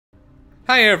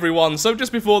Hey everyone, so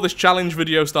just before this challenge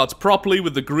video starts properly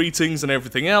with the greetings and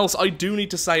everything else, I do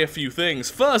need to say a few things.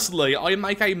 Firstly, I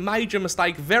make a major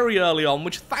mistake very early on,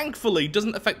 which thankfully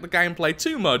doesn't affect the gameplay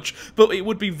too much, but it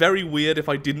would be very weird if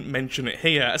I didn't mention it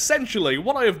here. Essentially,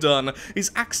 what I have done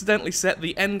is accidentally set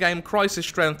the endgame crisis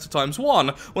strength to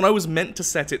 ×1 when I was meant to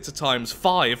set it to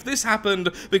 ×5. This happened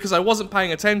because I wasn't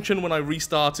paying attention when I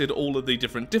restarted all of the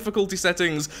different difficulty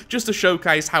settings just to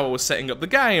showcase how I was setting up the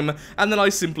game, and then I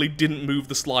simply didn't move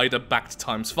the slider back to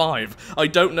 ×5. I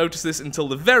don't notice this until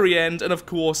the very end, and of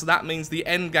course that means the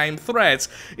endgame threat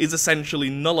is essentially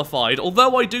nullified.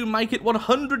 Although I do make it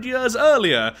 100 years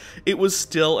earlier, it was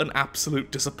still an absolute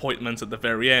disappointment at the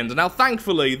very end. Now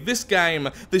thankfully, this game,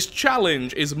 this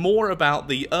challenge, is more about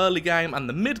the early game and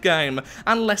the mid game,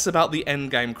 and less about the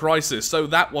endgame crisis, so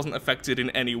that wasn't affected in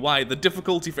any way. The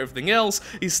difficulty for everything else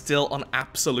is still on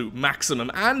absolute maximum,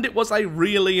 and it was a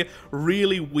really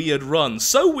weird run.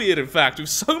 So weird, in fact, with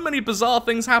so many bizarre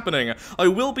things happening. I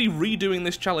will be redoing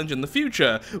this challenge in the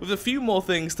future with a few more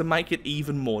things to make it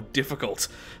even more difficult.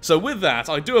 So with that,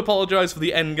 I do apologise for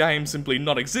the endgame simply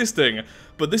not existing,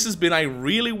 but this has been a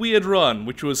really weird run,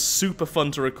 which was super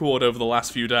fun to record over the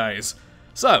last few days.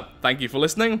 So, thank you for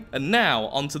listening, and now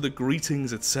onto the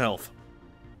greetings itself.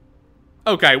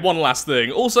 Okay, one last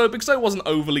thing. Also, because I wasn't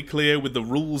overly clear with the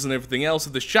rules and everything else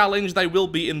of this challenge, they will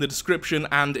be in the description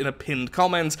and in a pinned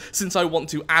comment, since I want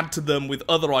to add to them with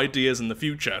other ideas in the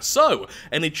future. So,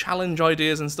 any challenge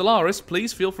ideas in Stellaris,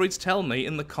 please feel free to tell me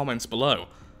in the comments below.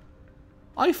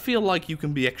 I feel like you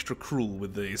can be extra cruel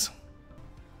with these.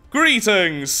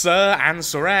 Greetings, sir and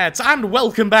sirettes, and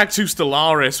welcome back to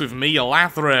Stellaris with me,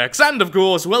 Lethargic, and of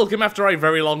course, welcome after a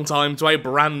very long time to a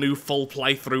brand new full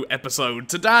playthrough episode.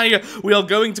 Today, we are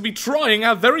going to be trying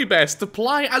our very best to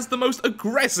play as the most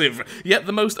aggressive, yet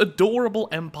the most adorable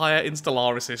empire in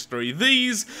Stellaris history.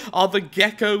 These are the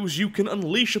geckos you can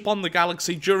unleash upon the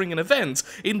galaxy during an event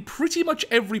in pretty much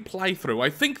every playthrough. I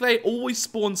think they always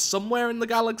spawn somewhere in the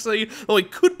galaxy, though I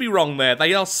could be wrong there.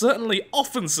 They are certainly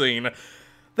often seen.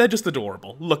 They're just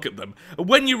adorable. Look at them.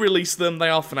 When you release them, they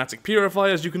are Fanatic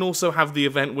Purifiers. You can also have the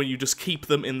event where you just keep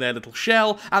them in their little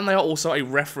shell, and they are also a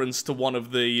reference to one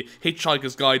of the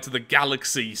Hitchhiker's Guide to the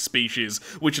Galaxy species,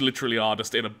 which literally are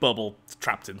just in a bubble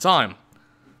trapped in time.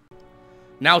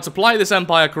 Now, to play this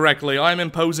empire correctly, I am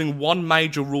imposing one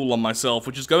major rule on myself,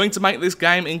 which is going to make this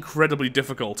game incredibly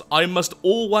difficult. I must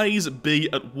always be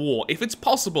at war. If it's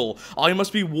possible, I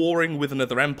must be warring with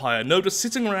another empire, no just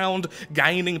sitting around,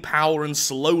 gaining power and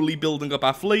slowly building up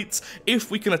our fleets.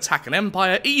 If we can attack an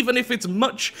empire, even if it's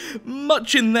much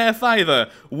in their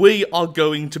favour, we are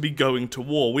going to be going to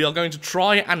war. We are going to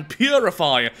try and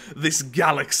purify this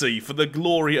galaxy for the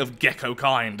glory of gecko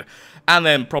kind. And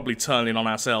then probably turn in on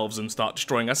ourselves and start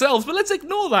destroying ourselves, but let's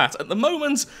ignore that. At the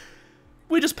moment,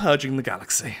 we're just purging the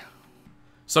galaxy.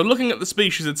 So looking at the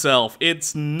species itself,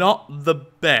 it's not the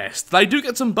best. They do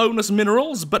get some bonus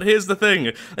minerals, but here's the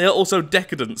thing, they are also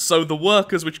decadent, so the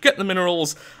workers which get the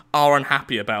minerals are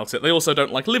unhappy about it. They also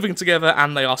don't like living together,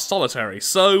 and they are solitary.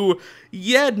 So,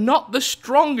 yeah, not the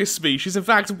strongest species. In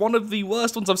fact, one of the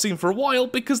worst ones I've seen for a while,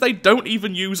 because they don't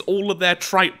even use all of their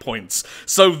trait points.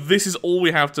 So this is all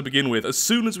we have to begin with. As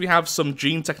soon as we have some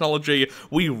gene technology,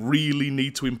 we really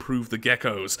need to improve the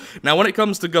geckos. Now, when it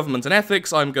comes to government and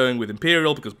ethics, I'm going with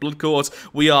Imperial, because Blood Court,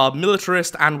 we are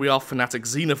militarist, and we are fanatic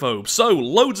xenophobe. So,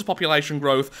 loads of population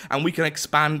growth, and we can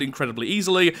expand incredibly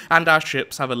easily, and our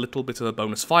ships have a little bit of a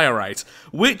bonus fire rate,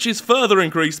 which is further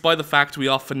increased by the fact we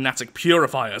are fanatic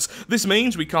purifiers. This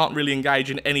means we can't really engage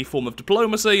in any form of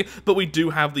diplomacy, but we do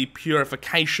have the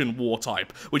purification war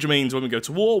type, which means when we go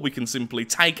to war, we can simply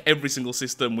take every single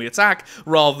system we attack,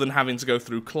 rather than having to go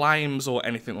through claims or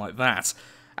anything like that.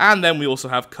 And then we also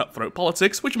have cutthroat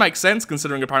politics, which makes sense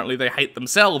considering apparently they hate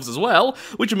themselves as well,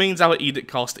 which means our edict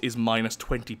cost is minus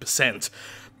 20%.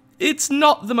 It's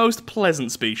not the most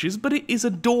pleasant species, but it is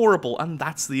adorable, and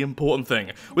that's the important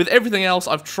thing. With everything else,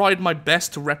 I've tried my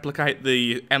best to replicate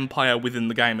the Empire within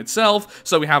the game itself.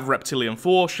 So we have Reptilian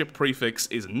 4, ship prefix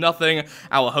is nothing,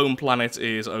 our home planet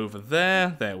is over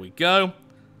there, there we go.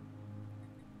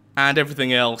 And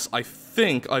everything else, I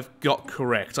think I've got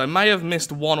correct. I may have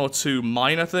missed one or two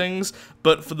minor things,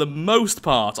 but for the most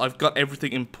part, I've got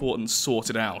everything important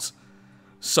sorted out.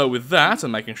 So with that,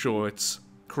 and making sure it's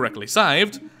correctly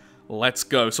saved, let's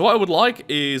go. So what I would like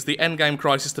is the endgame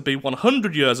crisis to be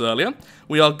 100 years earlier.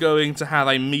 We are going to have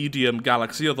a medium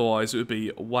galaxy, otherwise it would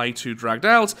be way too dragged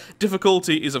out.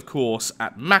 Difficulty is, of course,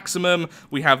 at maximum.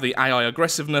 We have the AI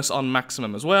aggressiveness on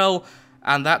maximum as well,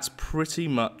 and that's pretty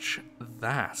much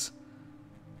that.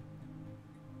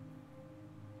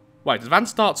 Wait,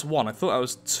 advanced starts 1. I thought that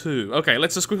was 2. Okay,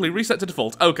 let's just quickly reset to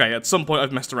default. Okay, at some point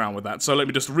I've messed around with that, so let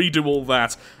me just redo all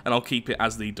that, and I'll keep it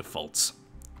as the defaults.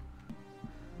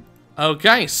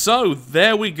 Okay, so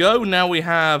there we go. Now we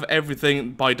have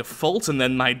everything by default and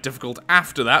then made difficult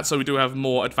after that, so we do have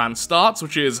more advanced starts,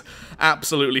 which is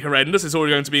absolutely horrendous. It's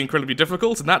already going to be incredibly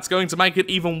difficult, and that's going to make it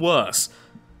even worse.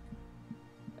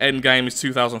 Endgame is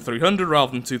 2,300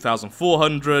 rather than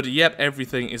 2,400. Yep,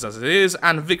 everything is as it is.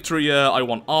 And Victory I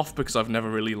want off because I've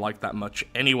never really liked that much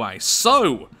anyway.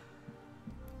 So,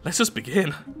 let's just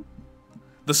begin.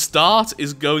 The start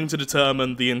is going to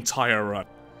determine the entire run.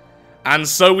 And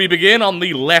so we begin on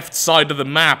the left side of the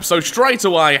map. So straight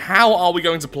away, how are we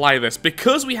going to play this?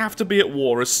 Because we have to be at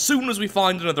war, as soon as we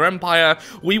find another empire,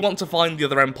 we want to find the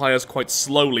other empires quite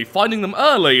slowly. Finding them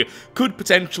early could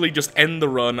potentially just end the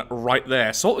run right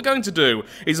there. So what we're going to do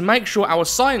is make sure our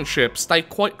science ships stay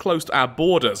quite close to our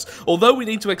borders. Although we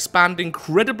need to expand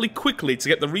incredibly quickly to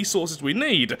get the resources we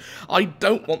need, I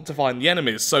don't want to find the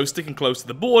enemies. So sticking close to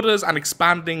the borders and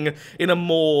expanding in a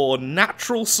more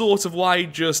natural sort of way,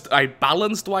 just a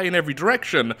balanced way in every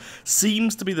direction,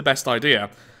 seems to be the best idea.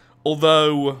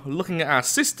 Although, looking at our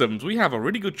systems, we have a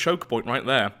really good choke point right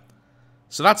there.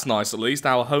 So that's nice, at least.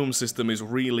 Our home system is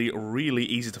really, really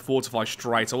easy to fortify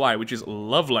straight away, which is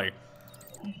lovely.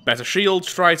 Better shield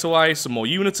straight away, some more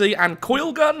unity, and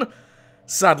coil gun?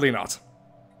 Sadly not.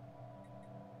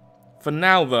 For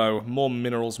now, though, more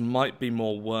minerals might be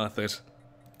more worth it.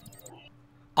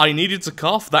 I needed to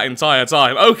cough that entire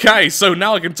time. Okay, so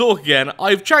now I can talk again.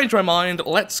 I've changed my mind.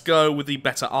 Let's go with the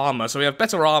better armor. So we have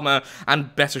better armor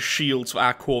and better shields for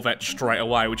our Corvette straight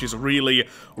away, which is really,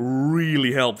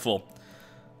 really helpful.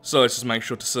 So let's just make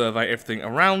sure to survey everything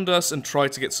around us and try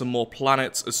to get some more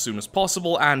planets as soon as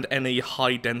possible and any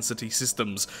high-density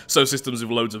systems. So systems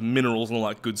with loads of minerals and all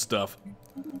that good stuff.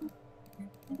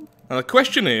 Now the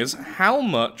question is, how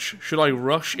much should I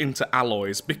rush into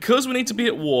alloys? Because we need to be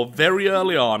at war very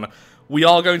early on, we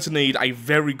are going to need a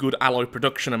very good alloy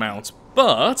production amount.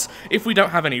 But, if we don't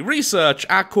have any research,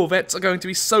 our Corvettes are going to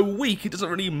be so weak it doesn't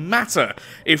really matter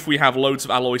if we have loads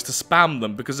of alloys to spam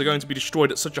them, because they're going to be destroyed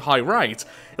at such a high rate,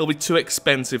 it'll be too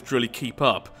expensive to really keep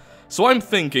up. So I'm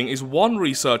thinking is 1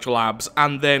 research labs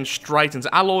and then straight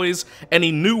into alloys.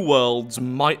 Any new worlds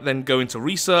might then go into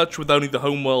research with only the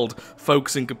home world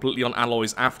focusing completely on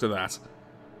alloys after that.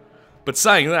 But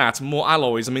saying that, more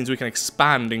alloys means we can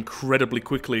expand incredibly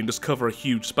quickly and just cover a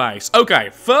huge space. Okay,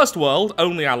 first world,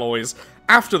 only alloys.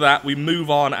 After that, we move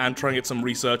on and try and get some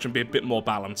research and be a bit more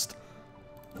balanced.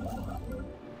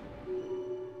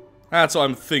 That's what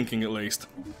I'm thinking, at least.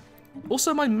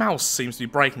 Also, my mouse seems to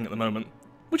be breaking at the moment,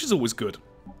 which is always good.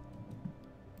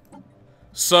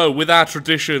 So, with our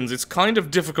traditions, it's kind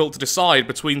of difficult to decide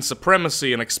between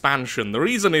supremacy and expansion. The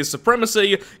reason is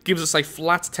supremacy gives us a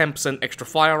flat 10% extra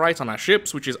fire rate on our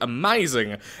ships, which is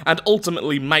amazing, and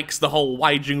ultimately makes the whole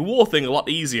waging war thing a lot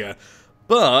easier.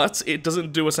 But it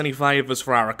doesn't do us any favours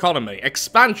for our economy.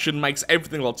 Expansion makes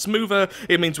everything a lot smoother,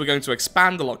 it means we're going to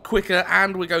expand a lot quicker,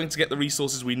 and we're going to get the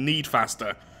resources we need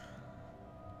faster.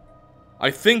 I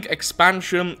think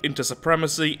expansion into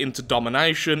supremacy, into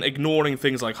domination, ignoring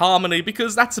things like harmony,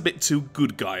 because that's a bit too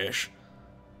good guyish.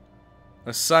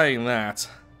 Saying that,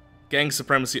 getting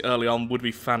supremacy early on would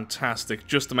be fantastic,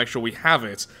 just to make sure we have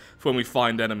it for when we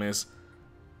find enemies.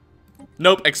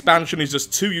 Nope, expansion is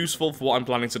just too useful for what I'm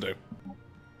planning to do.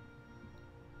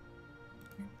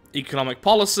 Economic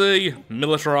policy,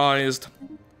 militarized,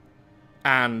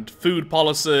 and food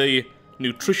policy,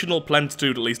 nutritional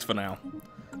plentitude at least for now.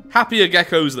 Happier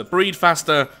geckos that breed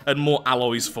faster, and more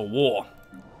alloys for war.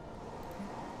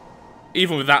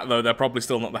 Even with that, though, they're probably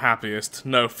still not the happiest.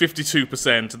 No,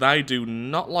 52%. They do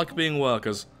not like being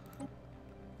workers.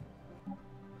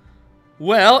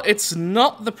 Well, it's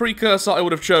not the precursor I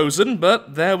would have chosen,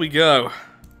 but there we go.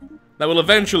 That will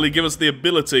eventually give us the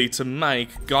ability to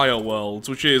make Gaia worlds,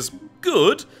 which is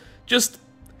good, just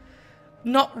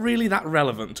not really that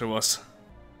relevant to us.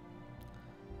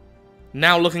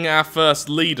 Now looking at our first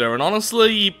leader, and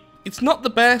honestly, it's not the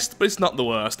best, but it's not the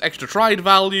worst. Extra trade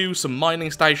value, some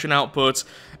mining station output,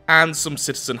 and some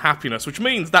citizen happiness, which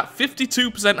means that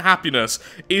 52% happiness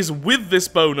is with this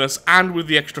bonus and with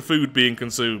the extra food being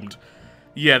consumed.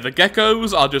 Yeah, the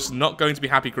geckos are just not going to be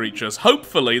happy creatures.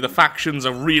 Hopefully, the factions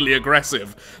are really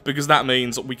aggressive, because that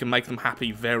means we can make them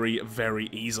happy very, very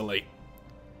easily.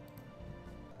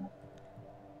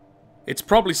 It's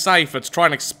probably safer to try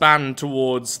and expand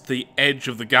towards the edge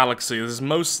of the galaxy. There's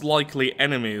most likely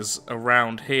enemies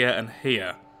around here and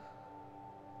here.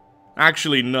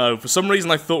 Actually, no. For some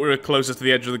reason I thought we were closer to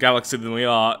the edge of the galaxy than we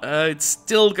are. It's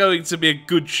still going to be a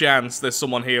good chance there's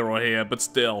someone here or here, but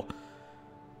still.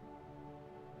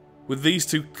 With these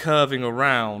two curving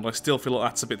around, I still feel like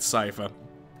that's a bit safer.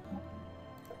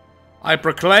 I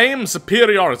proclaim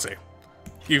superiority,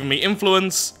 giving me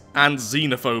influence and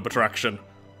xenophobe attraction.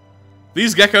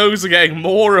 These geckos are getting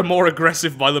more and more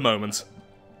aggressive by the moment.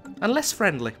 And less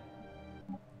friendly.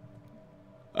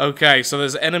 Okay, so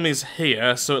there's enemies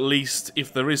here, so at least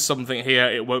if there is something here,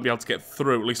 it won't be able to get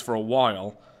through, at least for a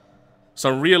while. So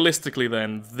realistically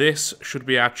then, this should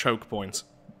be our choke point.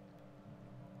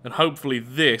 And hopefully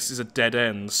this is a dead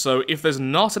end. So if there's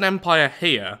not an empire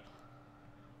here,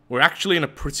 we're actually in a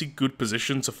pretty good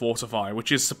position to fortify,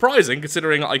 which is surprising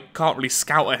considering I can't really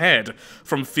scout ahead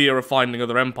from fear of finding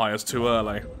other empires too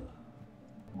early.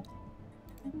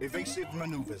 Evasive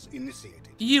maneuvers initiated.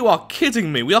 You are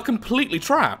kidding me, we are completely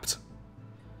trapped.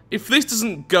 If this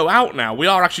doesn't go out now, we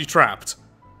are actually trapped.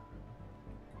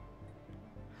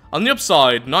 On the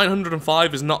upside,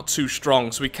 905 is not too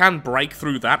strong, so we can break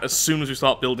through that as soon as we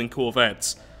start building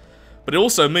corvettes. But it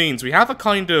also means we have a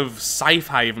kind of safe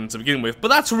haven to begin with, but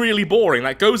that's really boring.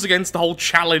 That goes against the whole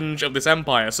challenge of this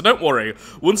empire, so don't worry.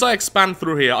 Once I expand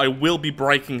through here, I will be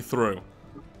breaking through.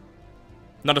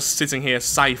 Not just sitting here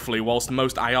safely whilst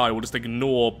most AI will just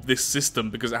ignore this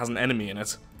system because it has an enemy in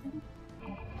it.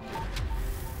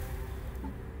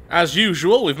 As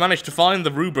usual, we've managed to find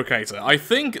the Rubricator. I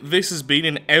think this has been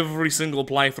in every single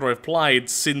playthrough I've played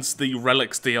since the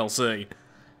Relics DLC.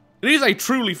 It is a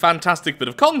truly fantastic bit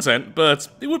of content, but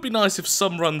it would be nice if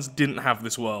some runs didn't have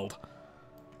this world.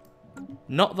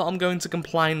 Not that I'm going to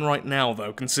complain right now,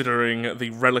 though, considering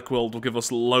the Relic world will give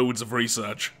us loads of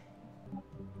research.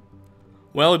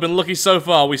 Well, we've been lucky so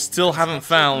far, we still haven't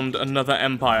found another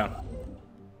empire.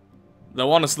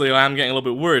 Though honestly, I am getting a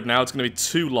little bit worried now, it's going to be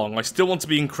too long. I still want to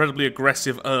be incredibly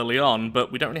aggressive early on,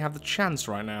 but we don't really have the chance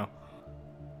right now.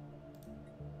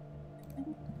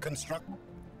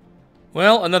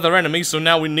 Well, another enemy, so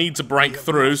now we need to break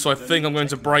through, so I think I'm going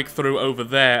to break through over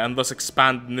there and thus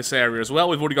expand in this area as well.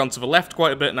 We've already gone to the left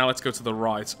quite a bit, now let's go to the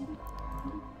right.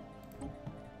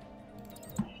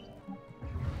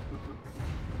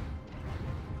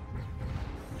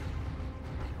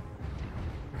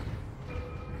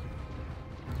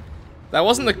 That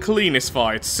wasn't the cleanest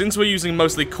fight. Since we're using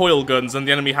mostly coil guns and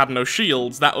the enemy had no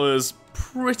shields, that was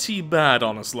pretty bad,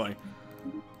 honestly.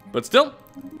 But still,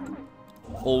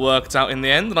 all worked out in the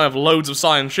end, and I have loads of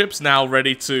science ships now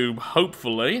ready to,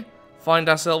 hopefully, find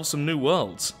ourselves some new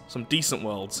worlds. Some decent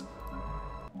worlds.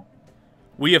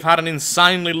 We have had an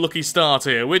insanely lucky start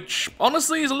here, which,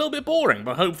 honestly, is a little bit boring,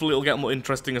 but hopefully it'll get more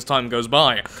interesting as time goes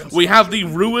by. We have the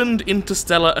ruined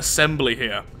interstellar assembly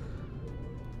here.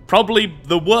 Probably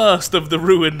the worst of the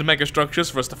ruined megastructures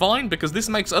for us to find, because this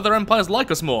makes other empires like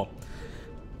us more.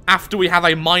 After we have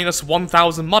a minus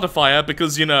 1000 modifier,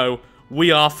 because, you know,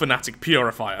 we are Fanatic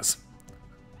Purifiers.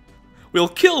 We'll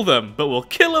kill them, but we'll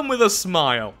kill them with a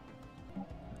smile.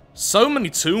 So many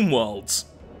tomb worlds,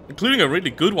 including a really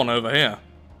good one over here.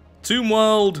 Tomb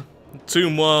world,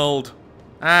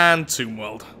 and tomb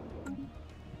world.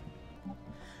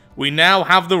 We now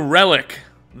have the relic.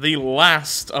 The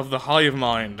last of the hive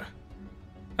mind.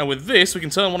 And with this, we can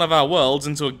turn one of our worlds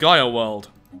into a Gaia world.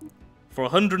 For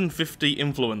 150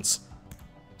 influence.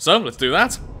 So, let's do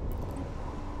that.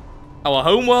 Our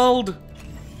home world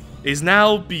is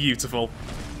now beautiful.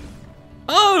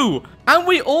 Oh! And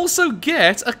we also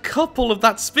get a couple of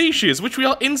that species, which we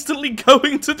are instantly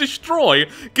going to destroy,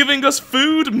 giving us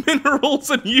food, minerals,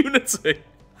 and unity.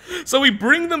 So we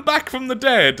bring them back from the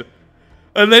dead,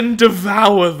 and then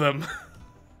devour them.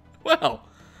 Well,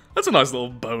 that's a nice little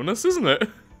bonus, isn't it?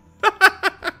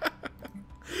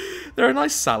 They're a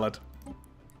nice salad.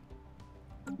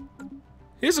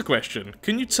 Here's a question.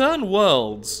 Can you turn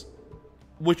worlds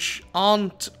which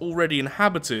aren't already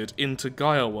inhabited into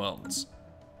Gaia worlds?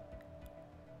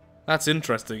 That's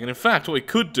interesting. And in fact, what we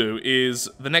could do is,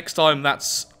 the next time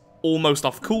that's almost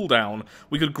off cooldown,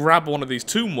 we could grab one of these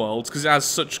tomb worlds, because it has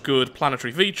such good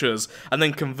planetary features, and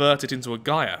then convert it into a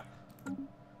Gaia.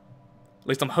 At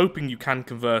least I'm hoping you can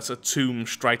convert a tomb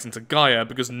straight into Gaia,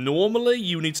 because normally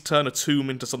you need to turn a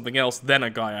tomb into something else, then a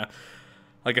Gaia.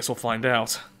 I guess we'll find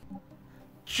out.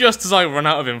 Just as I run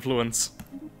out of influence.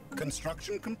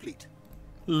 Construction complete.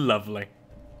 Lovely.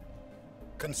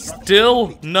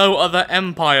 Still no other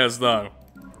empires, though.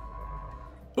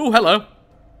 Ooh, hello.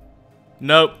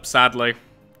 Nope, sadly.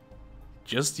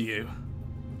 Just you.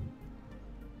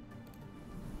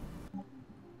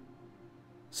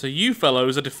 So you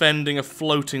fellows are defending a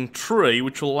floating tree,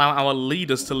 which will allow our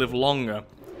leaders to live longer.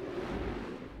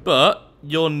 But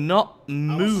you're not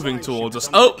moving towards us.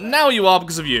 Oh, now you are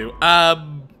because of you.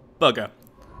 Bugger.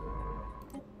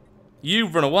 You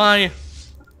run away.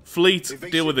 Fleet,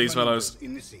 deal with these fellows.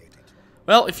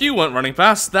 Well, if you weren't running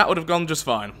past, that would have gone just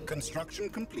fine. Construction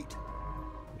complete.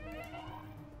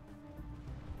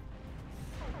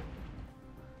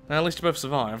 At least you both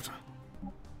survived.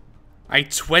 A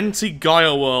 20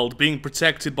 Gaia world being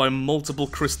protected by multiple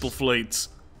crystal fleets.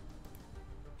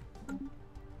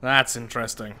 That's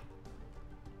interesting.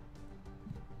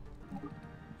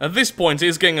 At this point, it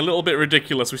is getting a little bit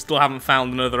ridiculous. We still haven't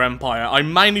found another empire. I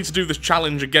may need to do this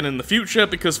challenge again in the future,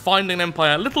 because finding an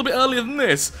empire a little bit earlier than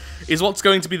this is what's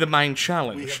going to be the main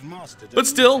challenge. But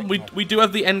still, we do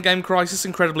have the endgame crisis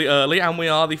incredibly early, and we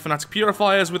are the Fanatic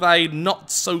Purifiers with a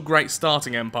not-so-great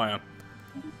starting empire.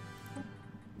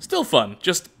 Still fun,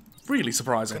 just really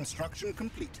surprising. Construction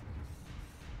complete.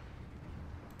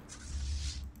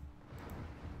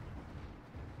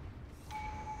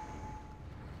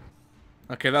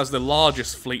 Okay, that was the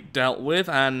largest fleet dealt with,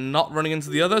 and not running into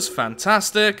the others.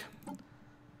 Fantastic.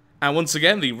 And once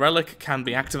again, the relic can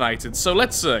be activated. So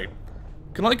let's see.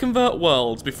 Can I convert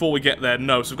worlds before we get there?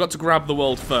 No, so we've got to grab the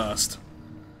world first.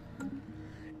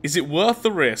 Is it worth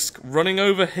the risk running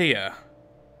over here,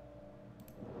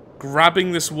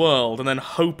 grabbing this world, and then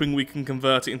hoping we can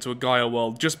convert it into a Gaia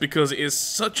world, just because it is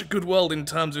such a good world in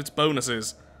terms of its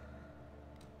bonuses?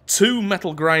 2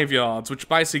 metal graveyards, which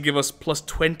basically give us plus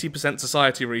 20%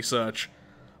 society research.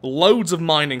 Loads of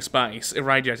mining space,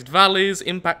 irradiated valleys,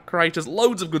 impact craters,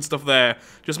 loads of good stuff there.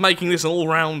 Just making this an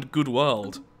all-round good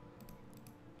world.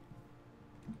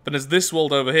 But there's this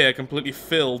world over here completely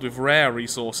filled with rare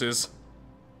resources.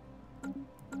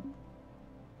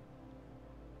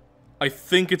 I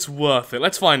think it's worth it.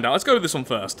 Let's find out. Let's go with this one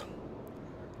first.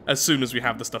 As soon as we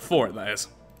have the stuff for it, that is.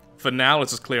 For now,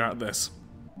 let's just clear out this.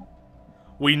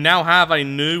 We now have a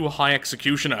new High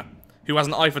Executioner, who has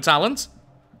an eye for talent,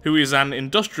 who is an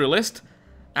industrialist,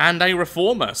 and a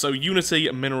reformer, so unity,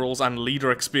 minerals, and leader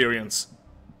experience.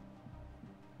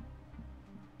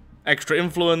 Extra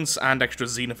influence, and extra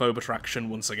xenophobe attraction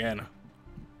once again.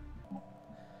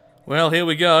 Well, here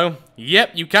we go.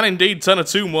 Yep, you can indeed turn a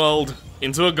tomb world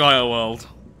into a Gaia world.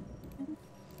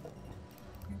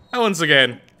 And once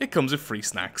again, it comes with free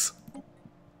snacks.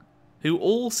 Who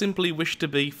all simply wish to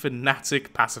be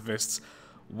fanatic pacifists.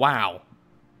 Wow.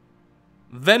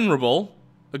 Venerable,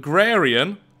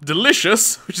 agrarian,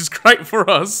 delicious, which is great for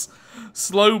us,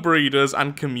 slow breeders,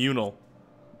 and communal.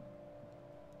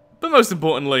 But most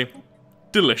importantly,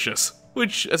 delicious,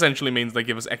 which essentially means they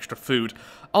give us extra food.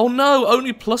 Oh no,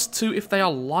 only +2 if they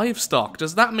are livestock.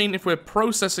 Does that mean if we're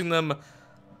processing them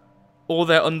or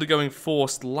they're undergoing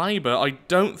forced labor, I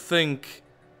don't think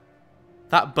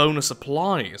that bonus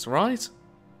applies, right?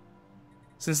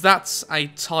 Since that's a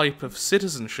type of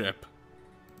citizenship.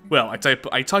 Well, a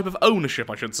type of ownership,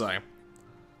 I should say.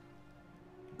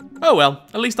 Oh well,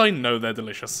 at least I know they're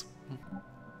delicious.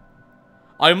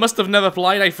 I must have never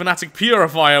played a Fanatic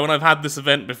Purifier when I've had this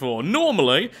event before.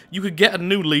 Normally, you could get a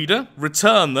new leader,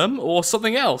 return them, or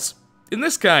something else. In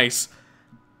this case,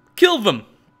 kill them.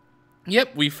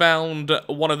 Yep, we found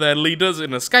one of their leaders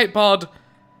in an escape pod,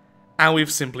 and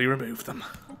we've simply removed them.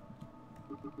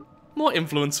 More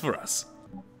influence for us.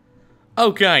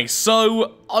 Okay,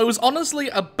 so I was honestly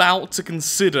about to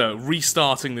consider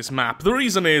restarting this map. The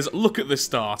reason is, look at this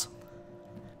start.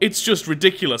 It's just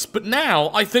ridiculous, but now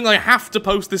I think I have to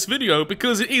post this video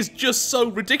because it is just so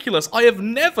ridiculous. I have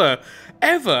never,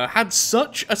 ever had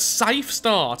such a safe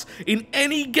start in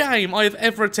any game I have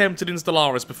ever attempted in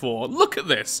Stellaris before. Look at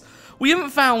this. We haven't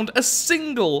found a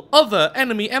single other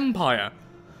enemy empire.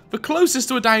 The closest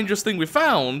to a dangerous thing we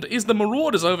found is the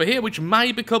Marauders over here, which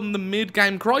may become the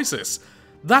mid-game crisis.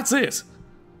 That's it.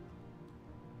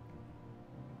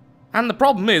 And the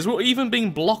problem is, we're even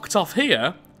being blocked off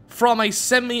here from a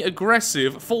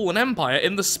semi-aggressive fallen empire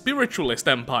in the Spiritualist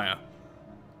Empire.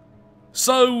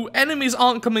 So, enemies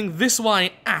aren't coming this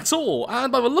way at all,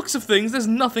 and by the looks of things, there's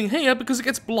nothing here because it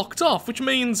gets blocked off, which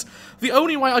means the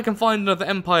only way I can find another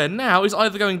empire now is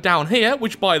either going down here,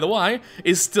 which, by the way,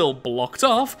 is still blocked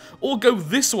off, or go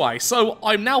this way. So,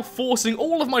 I'm now forcing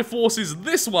all of my forces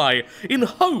this way, in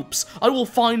hopes I will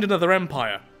find another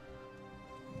empire.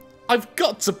 I've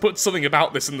got to put something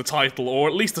about this in the title, or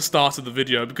at least the start of the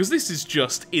video, because this is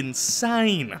just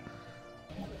insane.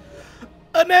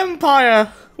 An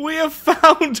empire! We have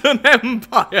found an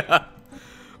empire!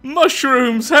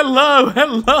 Mushrooms, hello,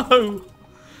 hello!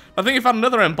 I think we found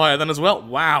another empire then as well.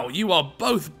 Wow, you are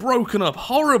both broken up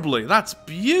horribly. That's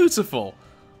beautiful.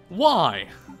 Why?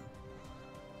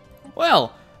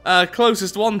 Well,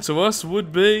 closest one to us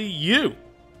would be you.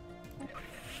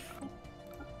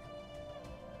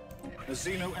 The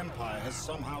Xeno Empire has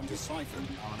somehow deciphered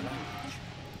our language.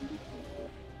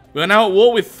 We're now at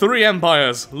war with 3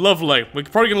 empires. Lovely. We're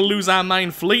probably going to lose our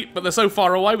main fleet, but they're so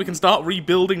far away we can start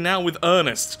rebuilding now with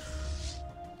earnest.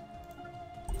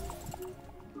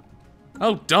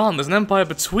 Oh darn, there's an empire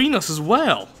between us as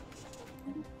well.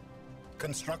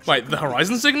 Wait, the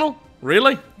horizon signal?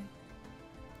 Really?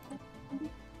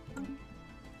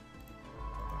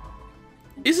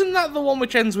 Isn't that the one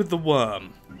which ends with the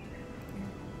worm?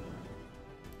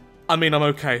 I mean, I'm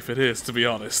okay if it is, to be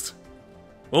honest.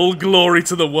 All glory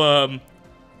to the worm.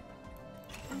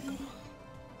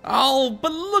 Oh,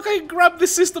 but look, I grabbed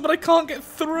this system, but I can't get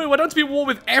through. I don't have to be at war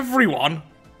with everyone.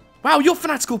 Wow, you're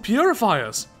fanatical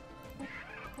purifiers.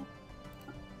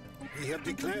 We have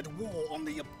declared war on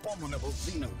the abominable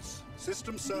Xenos.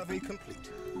 System survey complete.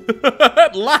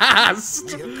 At last!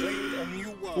 We have claimed a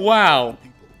new world. Wow.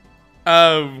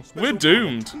 We're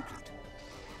doomed.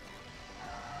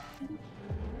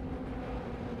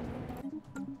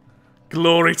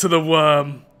 Glory to the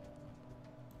worm.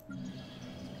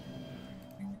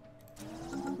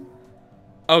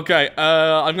 Okay,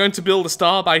 I'm going to build a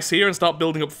star base here and start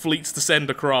building up fleets to send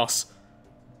across.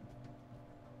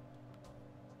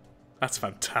 That's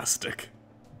fantastic.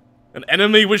 An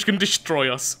enemy which can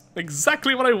destroy us.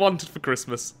 Exactly what I wanted for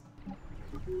Christmas.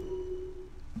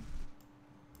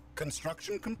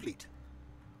 Construction complete.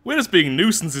 We're just being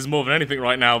nuisances more than anything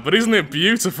right now, but isn't it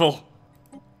beautiful?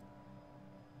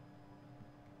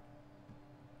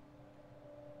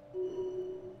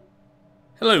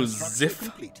 Hello, Ziff.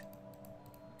 Complete.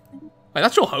 Wait,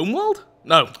 that's your homeworld?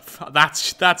 No,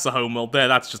 that's the homeworld there,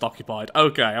 that's just occupied.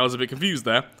 Okay, I was a bit confused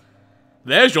there.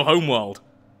 There's your homeworld.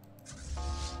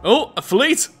 Oh, a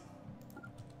fleet!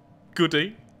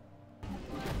 Goody.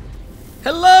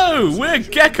 Hello, we're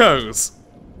geckos!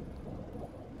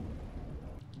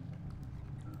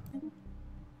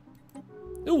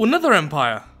 Oh, another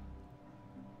empire.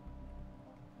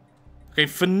 Okay,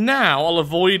 for now, I'll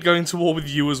avoid going to war with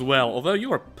you as well, although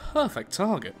you're a perfect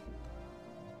target.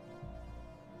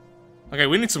 Okay,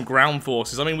 we need some ground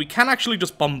forces. I mean, we can actually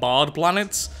just bombard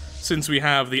planets, since we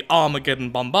have the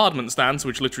Armageddon bombardment stance,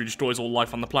 which literally destroys all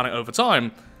life on the planet over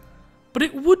time. But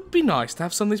it would be nice to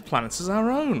have some of these planets as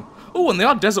our own. Oh, and they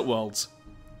are desert worlds.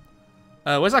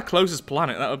 Where's our closest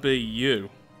planet? That would be you.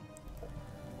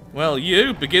 Well,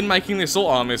 you, begin making the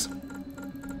assault armies.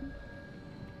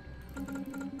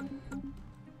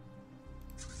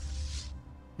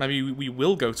 Maybe we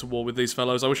will go to war with these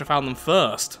fellows. I wish I found them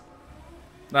first.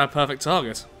 They're a perfect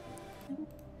target.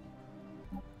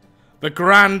 The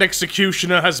Grand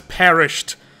Executioner has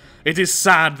perished. It is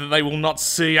sad that they will not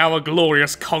see our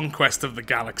glorious conquest of the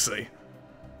galaxy.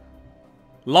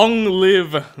 Long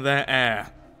live their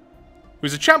heir, who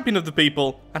is a champion of the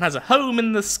people and has a home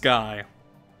in the sky.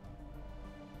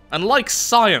 And like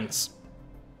science,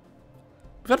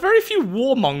 we've had very few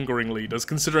warmongering leaders,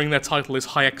 considering their title is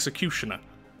High Executioner.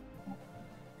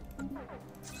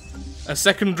 A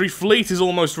secondary fleet is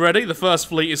almost ready. The first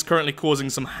fleet is currently causing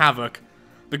some havoc.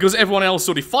 Because everyone else is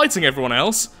already fighting everyone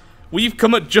else, we've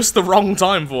come at just the wrong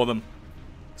time for them.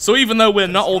 So even though we're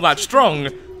not all that strong,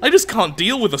 they just can't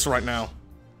deal with us right now.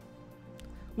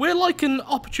 We're like an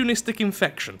opportunistic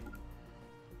infection.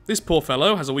 This poor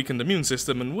fellow has a weakened immune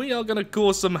system, and we are going to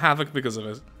cause some havoc because of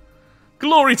it.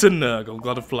 Glory to Nurgle,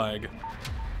 god of plague.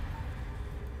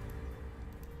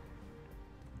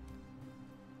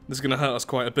 This is going to hurt us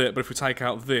quite a bit, but if we take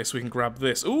out this, we can grab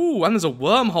this. Ooh, and there's a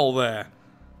wormhole there.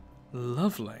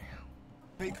 Lovely.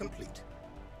 Complete.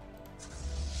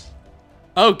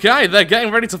 Okay, they're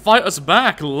getting ready to fight us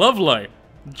back. Lovely.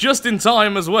 Just in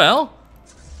time as well,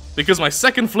 because my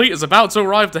second fleet is about to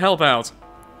arrive to help out.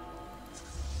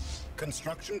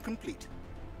 Construction complete.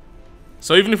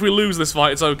 So even if we lose this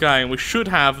fight, it's okay, and we should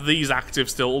have these active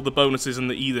still, all the bonuses and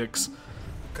the edicts.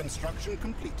 Construction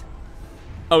complete.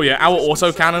 Oh yeah, our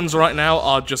autocannons right now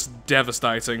are just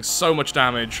devastating. So much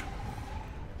damage.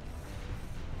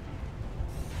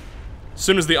 As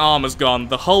soon as the armor's gone,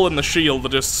 the hull and the shield are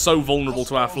just so vulnerable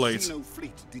to our fleet.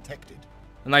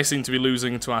 And they seem to be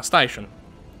losing to our station.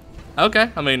 Okay,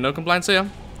 I mean, no complaints here.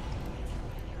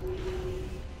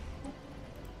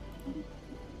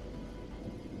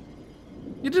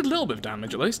 You did a little bit of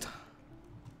damage, at least.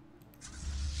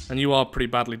 And you are pretty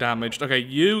badly damaged. Okay,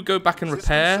 you go back and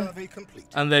repair.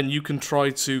 And then you can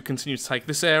try to continue to take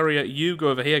this area. You go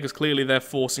over here, because clearly they're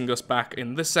forcing us back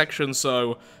in this section,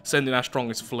 so send in our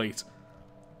strongest fleet.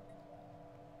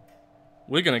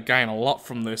 We're going to gain a lot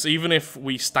from this. Even if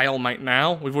we stalemate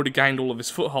now, we've already gained all of this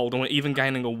foothold, and we're even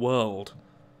gaining a world.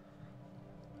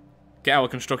 Get our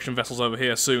construction vessels over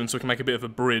here soon, so we can make a bit of a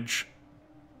bridge.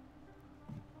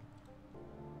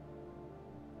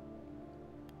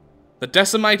 The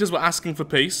Decimators were asking for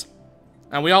peace.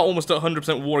 And we are almost at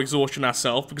 100% war exhaustion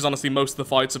ourselves, because honestly most of the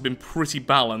fights have been pretty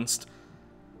balanced.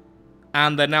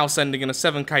 And they're now sending in a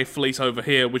 7k fleet over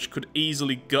here, which could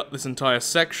easily gut this entire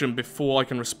section before I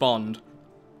can respond.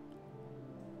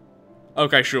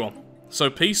 Okay, sure. So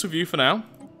peace with you for now.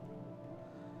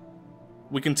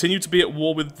 We continue to be at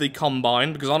war with the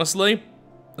Combine, because honestly,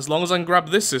 as long as I can grab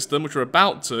this system, which we're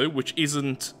about to, which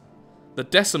isn't the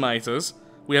Decimators,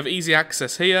 we have easy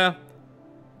access here.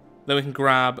 Then we can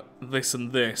grab this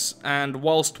and this. And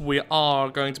whilst we are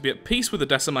going to be at peace with the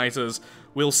Decimators,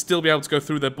 we'll still be able to go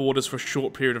through their borders for a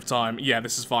short period of time. Yeah,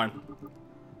 this is fine.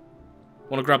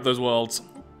 Want to grab those worlds.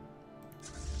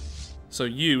 So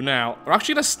you now are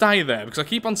actually going to stay there, because I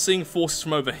keep on seeing forces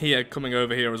from over here coming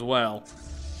over here as well.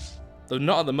 Though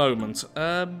not at the moment.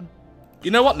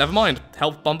 You know what? Never mind.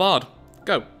 Help bombard.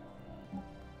 Go.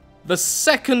 The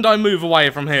second I move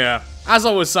away from here, as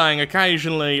I was saying,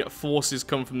 occasionally forces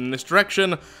come from this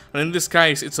direction, and in this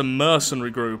case it's a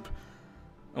mercenary group.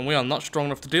 And we are not strong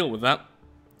enough to deal with that.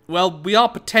 Well, we are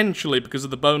potentially, because of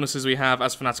the bonuses we have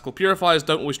as fanatical purifiers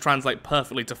don't always translate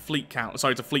perfectly to fleet count,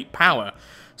 sorry, to fleet power.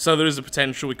 So there is a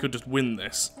potential we could just win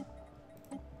this.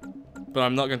 But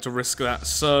I'm not going to risk that.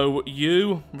 So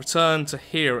you return to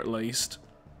here at least.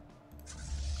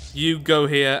 You go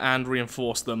here and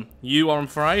reinforce them. You, I'm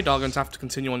afraid, are going to have to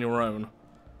continue on your own.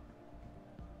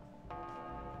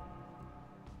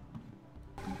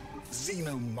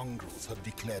 Xeno-mongrels have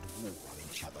declared war on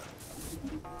each other.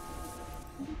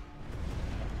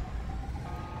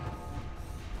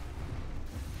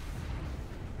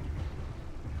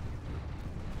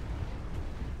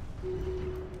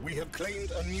 We have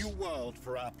claimed a new world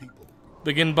for our people.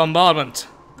 Begin bombardment.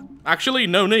 Actually,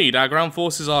 no need. Our ground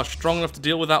forces are strong enough to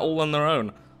deal with that all on their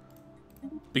own.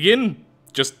 Begin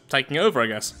just taking over, I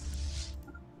guess.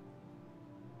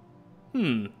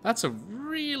 That's a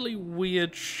really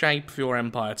weird shape for your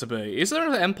empire to be. Is there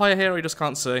an empire here I just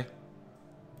can't see?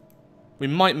 We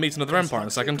might meet another empire in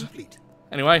a second. Complete.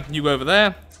 Anyway, you go over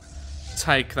there.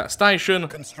 Take that station.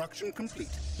 Construction complete.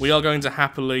 We are going to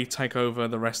happily take over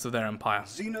the rest of their empire.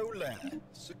 Xeno lair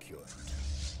secured.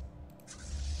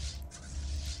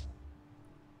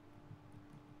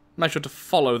 Make sure to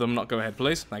follow them, not go ahead,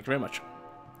 please. Thank you very much.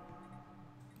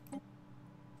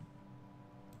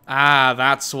 Ah,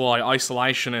 that's why.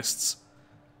 Isolationists.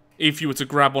 If you were to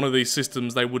grab one of these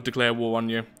systems, they would declare war on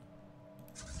you.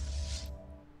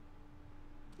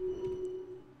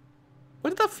 Where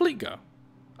did that fleet go?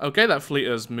 Okay, that fleet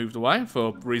has moved away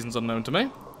for reasons unknown to me.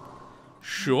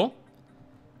 Sure.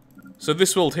 So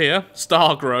this world here,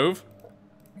 Stargrove.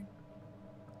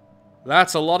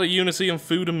 That's a lot of unity and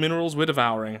food and minerals we're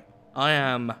devouring. I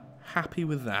am happy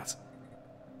with that.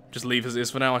 Just leave as it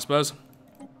is for now, I suppose.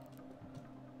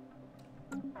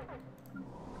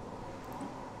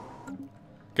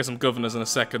 Get some governors in a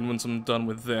second once I'm done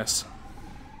with this.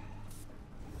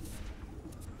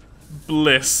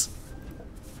 Bliss.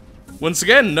 Once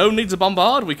again, no need to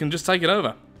bombard, we can just take it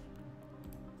over.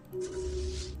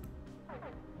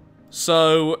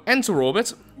 So, enter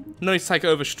orbit. No need to take it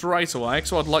over straight away,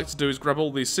 so what I'd like to do is grab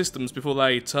all these systems before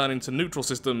they turn into neutral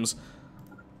systems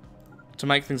to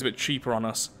make things a bit cheaper on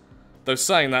us. Though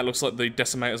saying that, looks like the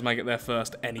Decimators may get there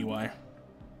first anyway.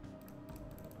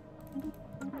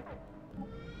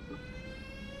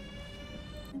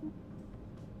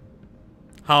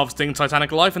 Harvesting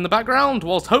Titanic life in the background,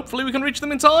 whilst hopefully we can reach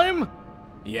them in time.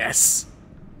 Yes.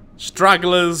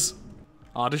 Stragglers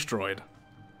are destroyed.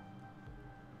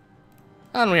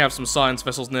 And we have some science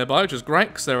vessels nearby, which is great,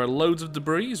 because there are loads of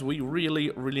debris we really,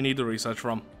 really need the research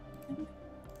from.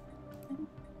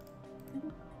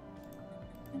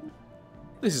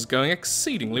 This is going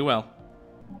exceedingly well.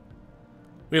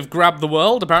 We have grabbed the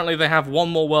world. Apparently they have one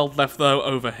more world left, though,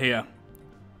 over here.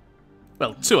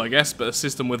 Well, two, I guess, but a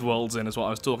system with worlds in is what I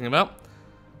was talking about.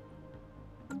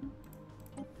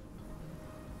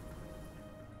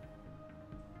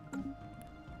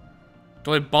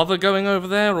 Do I bother going over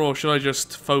there, or should I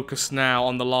just focus now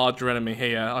on the larger enemy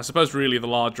here? I suppose really the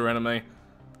larger enemy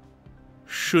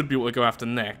should be what we go after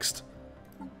next.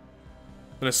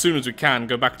 And as soon as we can,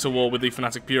 go back to war with the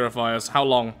Fanatic Purifiers. How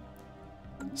long?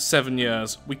 7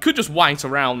 years. We could just wait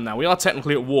around now. We are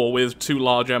technically at war with two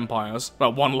large empires.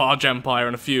 Well, one large empire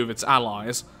and a few of its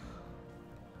allies.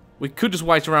 We could just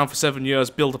wait around for 7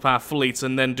 years, build up our fleets,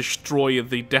 and then destroy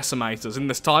the Decimators. In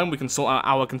this time, we can sort out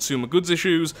our consumer goods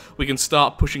issues, we can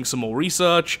start pushing some more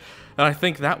research, and I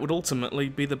think that would ultimately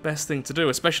be the best thing to do,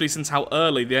 especially since how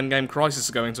early the endgame crisis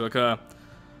is going to occur.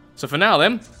 So for now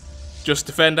then, just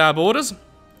defend our borders,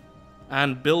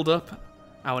 and build up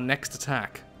our next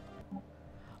attack.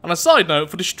 On a side note,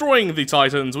 for destroying the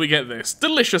Titans, we get this.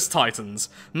 Delicious Titans.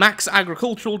 Max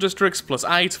agricultural districts plus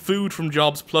 8, food from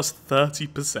jobs plus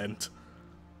 30%.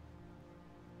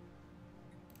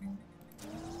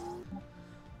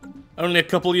 Only a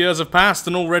couple years have passed,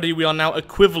 and already we are now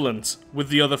equivalent with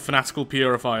the other fanatical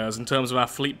purifiers in terms of our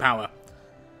fleet power.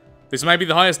 This may be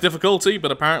the highest difficulty,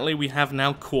 but apparently we have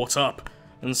now caught up.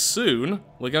 And soon,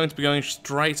 we're going to be going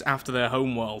straight after their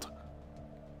homeworld.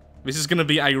 This is going to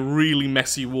be a really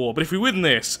messy war, but if we win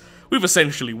this, we've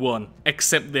essentially won,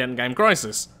 except the endgame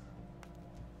crisis.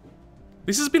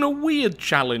 This has been a weird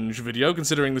challenge video,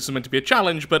 considering this was meant to be a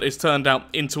challenge, but it's turned out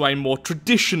into a more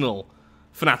traditional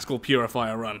fanatical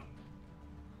purifier run.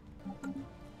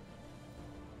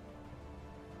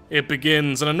 It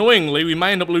begins, and annoyingly, we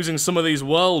may end up losing some of these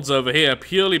worlds over here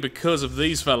purely because of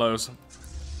these fellows.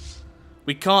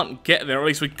 We can't get there, or at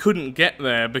least we couldn't get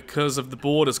there because of the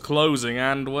borders closing,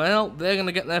 and, well, they're going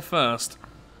to get there first.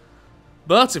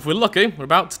 But, if we're lucky, we're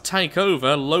about to take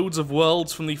over loads of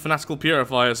worlds from the fanatical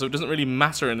purifier, so it doesn't really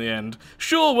matter in the end.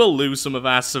 Sure, we'll lose some of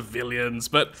our civilians,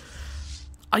 but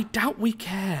I doubt we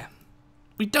care.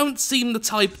 We don't seem the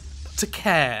type to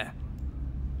care.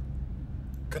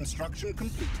 Construction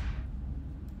complete.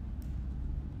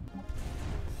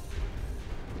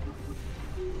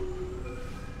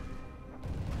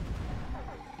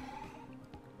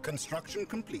 Construction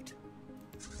complete.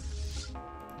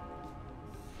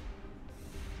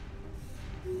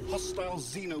 Hostile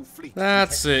Xeno fleet.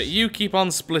 That's it. You keep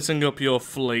on splitting up your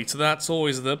fleet. That's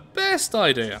always the best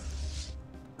idea.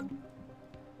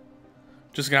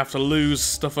 Just gonna have to lose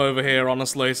stuff over here,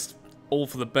 honestly. It's all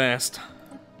for the best.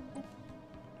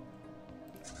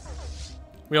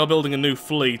 We are building a new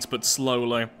fleet, but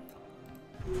slowly.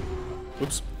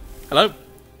 Oops. Hello.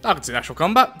 I can see the actual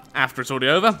combat after it's already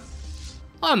over.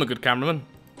 I'm a good cameraman.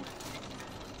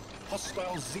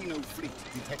 Hostile Xeno fleet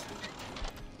detected.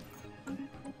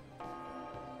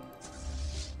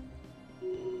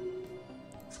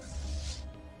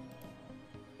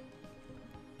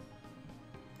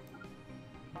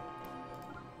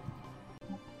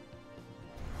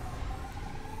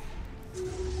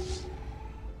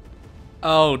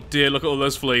 Oh dear, look at all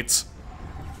those fleets.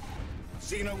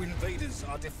 Xeno invaders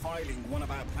are defiling one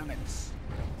of our planets.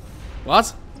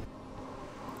 What?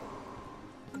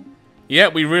 Yeah,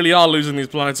 we really are losing these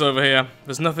planets over here.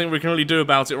 There's nothing we can really do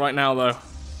about it right now, though.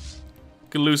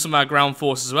 Could lose some of our ground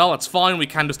forces as well. That's fine, we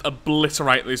can just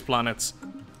obliterate these planets.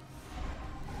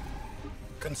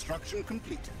 Construction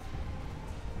complete.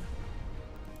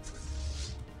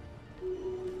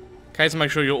 Okay, to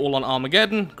make sure you're all on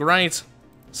Armageddon. Great.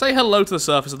 Say hello to the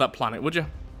surface of that planet, would you?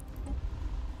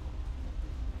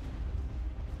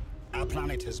 Our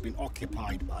planet has been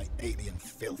occupied by alien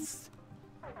filth.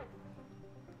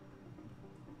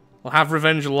 We'll have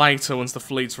revenge later once the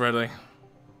fleet's ready.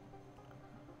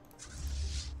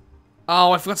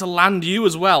 Oh, I forgot to land you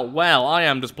as well. Well, I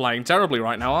am just playing terribly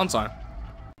right now, aren't I?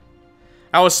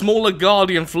 Our smaller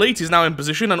Guardian fleet is now in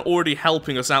position and already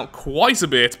helping us out quite a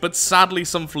bit, but sadly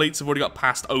some fleets have already got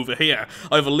passed over here.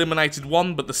 I've eliminated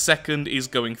one, but the second is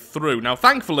going through. Now,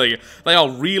 thankfully, they are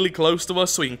really close to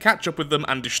us, so we can catch up with them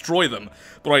and destroy them.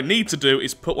 What I need to do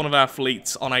is put one of our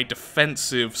fleets on a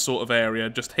defensive sort of area,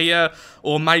 just here,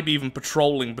 or maybe even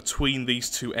patrolling between these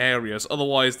two areas.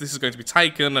 Otherwise, this is going to be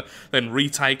taken, then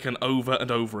retaken over and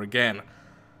over again.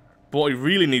 But what we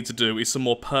really need to do is some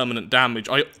more permanent damage.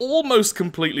 I almost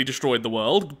completely destroyed the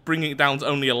world, bringing it down to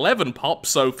only 11 pops,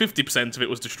 so 50% of it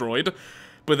was destroyed.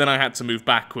 But then I had to move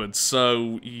backwards,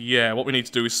 so yeah, what we need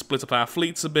to do is split up our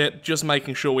fleets a bit, just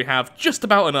making sure we have just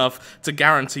about enough to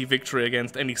guarantee victory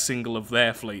against any single of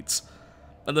their fleets.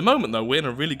 At the moment, though, we're in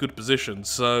a really good position,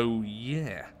 so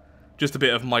yeah, just a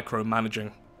bit of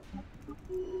micromanaging.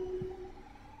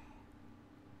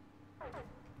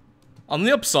 On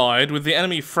the upside, with the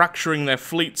enemy fracturing their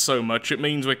fleet so much, it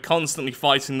means we're constantly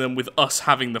fighting them with us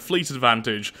having the fleet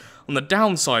advantage. On the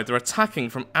downside, they're attacking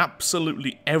from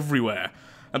absolutely everywhere.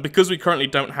 And because we currently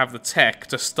don't have the tech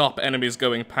to stop enemies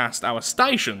going past our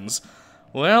stations,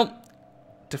 well,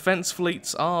 defense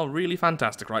fleets are really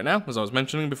fantastic right now, as I was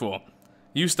mentioning before.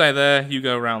 You stay there, you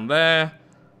go around there.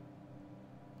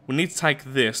 We need to take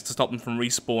this to stop them from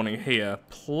respawning here.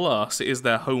 Plus, it is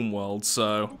their homeworld,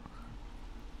 so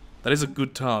that is a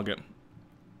good target.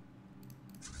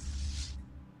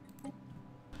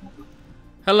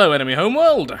 Hello, enemy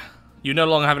homeworld! You no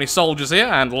longer have any soldiers here,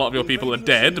 and a lot of your people are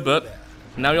dead, but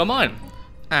now you're mine.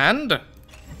 And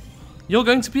you're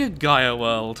going to be a Gaia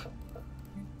world.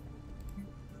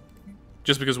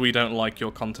 Just because we don't like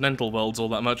your continental worlds all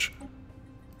that much.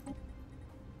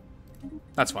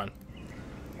 That's fine.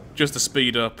 Just to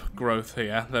speed up growth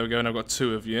here. There we go, and I've got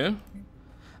 2 of you.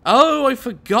 Oh, I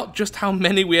forgot just how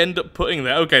many we end up putting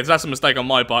there. Okay, so that's a mistake on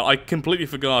my part. I completely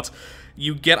forgot.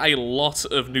 You get a lot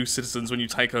of new citizens when you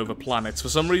take over planets. For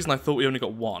some reason, I thought we only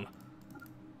got 1.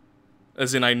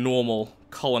 As in a normal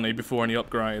colony before any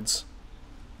upgrades.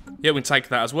 Yeah, we can take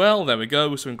that as well. There we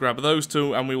go. So we can grab those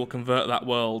 2, and we will convert that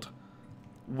world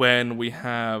when we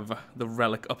have the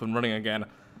relic up and running again.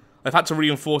 I've had to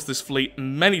reinforce this fleet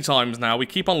many times now. We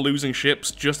keep on losing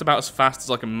ships just about as fast as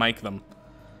I can make them.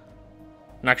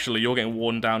 And actually, you're getting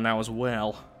worn down now as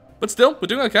well. But still, we're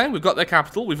doing okay. We've got their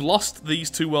capital. We've lost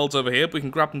these 2 worlds over here, but we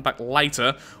can grab them back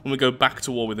later when we go back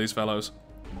to war with these fellows.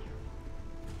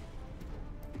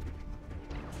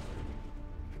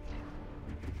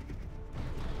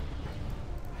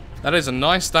 That is a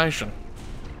nice station.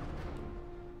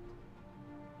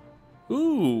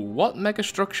 Ooh, what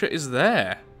megastructure is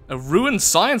there? A ruined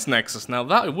science nexus. Now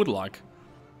that I would like.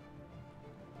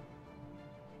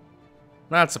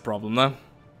 That's a problem, though.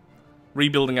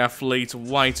 Rebuilding our fleet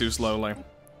way too slowly.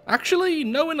 Actually,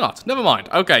 no we're not. Never mind.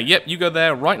 Okay, yep, you go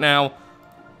there right now.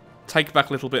 Take back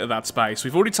a little bit of that space.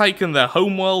 We've already taken their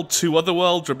home world, 2 other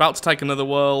worlds. We're about to take another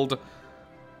world.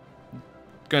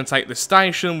 Going to take this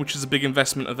station, which is a big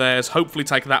investment of theirs. Hopefully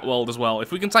take that world as well.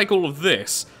 If we can take all of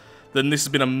this, then this has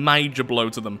been a major blow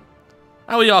to them.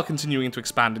 And we are continuing to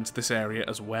expand into this area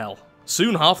as well.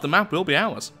 Soon half the map will be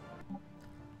ours.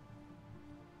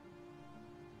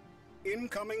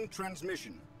 Incoming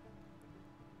transmission.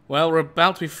 Well, we're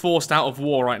about to be forced out of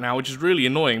war right now, which is really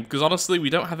annoying, because honestly, we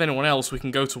don't have anyone else we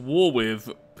can go to war with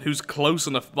who's close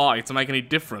enough by to make any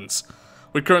difference.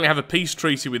 We currently have a peace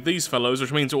treaty with these fellows,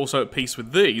 which means we're also at peace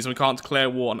with these, and we can't declare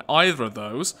war on either of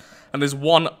those. And there's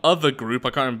one other group,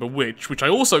 I can't remember which I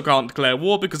also can't declare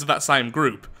war because of that same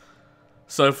group.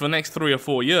 So for the next 3 or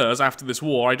 4 years after this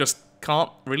war, I just can't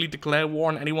really declare war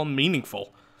on anyone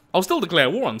meaningful. I'll still declare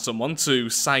war on someone to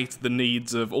sate the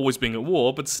needs of always being at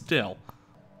war, but still.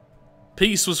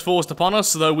 Peace was forced upon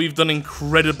us, though we've done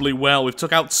incredibly well. We've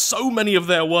took out so many of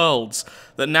their worlds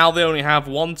that now they only have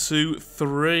 1, 2,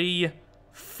 3,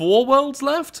 4 worlds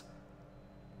left?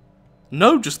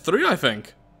 No, just 3, I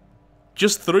think.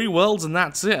 Just 3 worlds and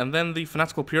that's it, and then the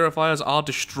fanatical purifiers are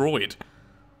destroyed.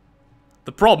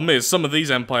 The problem is, some of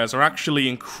these empires are actually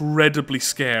incredibly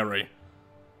scary.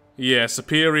 Yeah,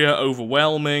 superior,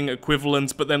 overwhelming,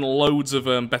 equivalent, but then loads of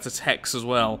better techs as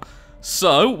well.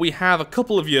 So, we have a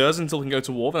couple of years until we can go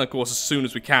to war, and of course as soon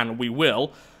as we can, we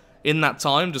will. In that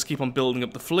time, just keep on building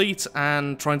up the fleet,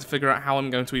 and trying to figure out how I'm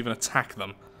going to even attack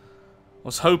them. I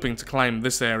was hoping to claim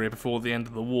this area before the end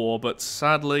of the war, but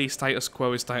sadly, status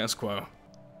quo is status quo.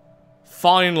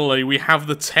 Finally, we have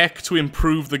the tech to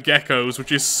improve the geckos,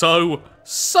 which is so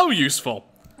useful.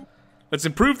 Let's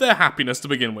improve their happiness to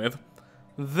begin with.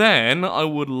 Then, I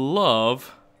would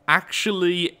love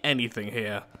actually anything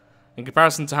here. In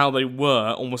comparison to how they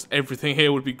were, almost everything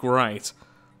here would be great.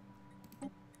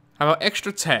 How about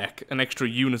extra tech and extra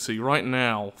unity right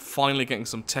now? Finally getting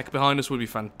some tech behind us would be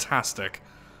fantastic.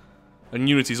 And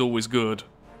unity's always good.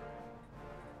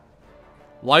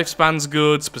 Lifespan's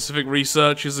good, specific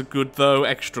researches are good though,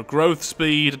 extra growth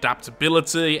speed,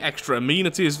 adaptability, extra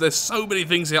amenities. There's so many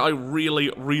things here I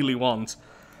really, really want.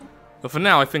 But for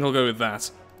now, I think I'll go with that.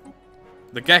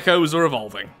 The geckos are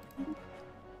evolving.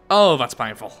 Oh, that's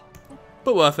painful.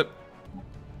 But worth it.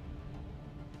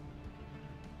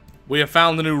 We have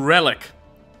found a new relic.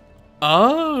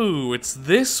 Oh, it's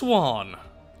this one.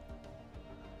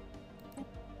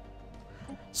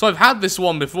 So I've had this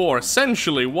one before.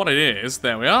 Essentially what it is,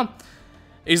 there we are,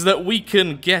 is that we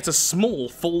can get a small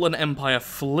Fallen Empire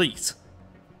fleet.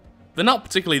 They're not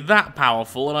particularly that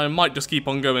powerful, and I might just keep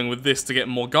on going with this to get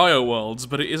more Gaia worlds,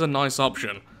 but it is a nice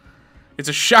option. It's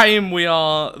a shame we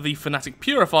are the Fanatic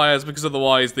Purifiers, because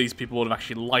otherwise these people would have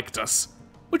actually liked us.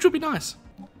 Which would be nice.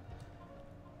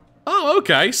 Oh,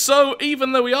 okay, so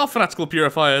even though we are Fanatical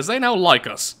Purifiers, they now like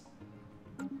us.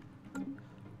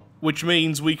 Which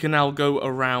means we can now go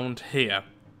around here,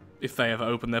 if they ever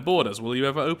open their borders. Will you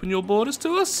ever open your borders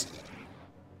to us?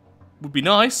 Would be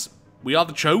nice. We are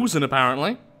the chosen,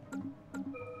 apparently.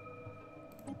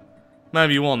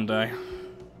 Maybe one day.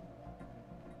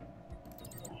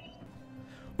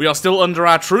 We are still under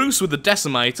our truce with the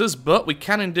Decimators, but we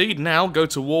can indeed now go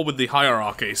to war with the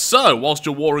Hierarchy. So, whilst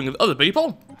you're warring with other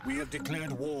people, We have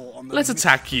declared war on the let's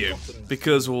attack you,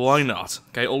 because why not?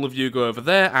 Okay, all of you go over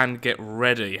there and get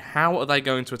ready. How are they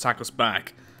going to attack us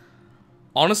back?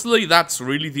 Honestly, that's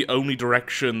really the only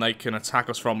direction they can attack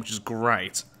us from, which is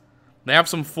great. They have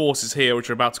some forces here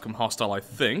which are about to become hostile, I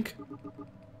think.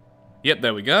 Yep,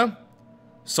 there we go.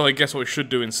 So I guess what we should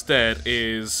do instead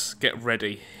is get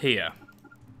ready here.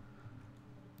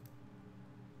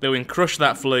 Then we can crush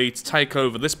that fleet, take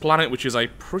over this planet, which is a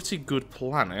pretty good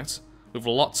planet, with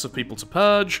lots of people to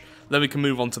purge. Then we can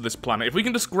move on to this planet. If we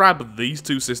can just grab these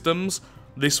two systems,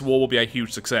 this war will be a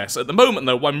huge success. At the moment,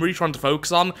 though, what I'm really trying to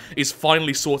focus on is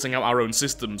finally sorting out our own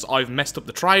systems. I've messed up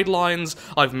the trade lines,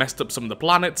 I've messed up some of the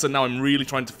planets, and now I'm really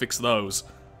trying to fix those.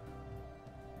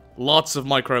 Lots of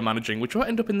micromanaging, which will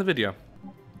end up in the video.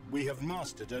 We have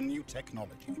mastered a new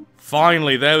technology.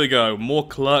 Finally, there we go. More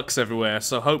clerks everywhere,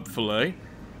 so hopefully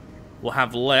we'll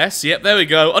have less. Yep, there we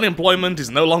go. Unemployment is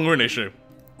no longer an issue.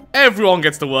 Everyone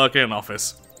gets to work in an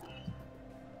office.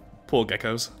 Poor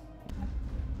geckos.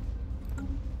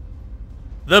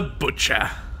 The Butcher.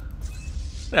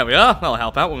 There we are. That'll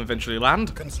help out when we eventually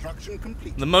land. Construction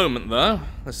complete. At the moment, though,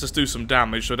 let's just do some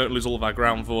damage so I don't lose all of our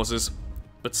ground forces.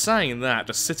 But saying that,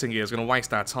 just sitting here is going to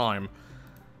waste our time.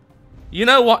 You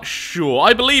know what? Sure.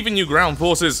 I believe in you, ground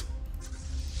forces.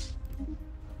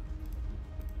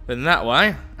 Then that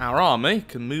way, our army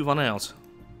can move on out.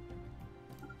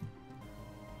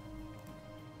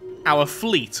 Our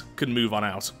fleet can move on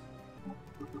out.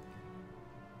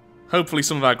 Hopefully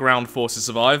some of our ground forces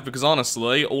survive, because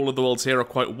honestly, all of the worlds here are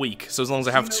quite weak. So as long as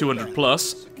I have 200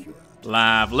 plus,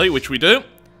 lovely, which we do.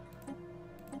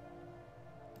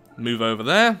 Move over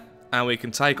there, and we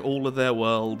can take all of their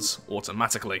worlds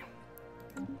automatically.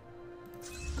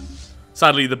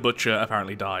 Sadly, the Butcher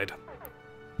apparently died.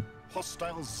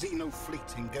 Hostile Xeno fleet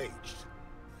engaged.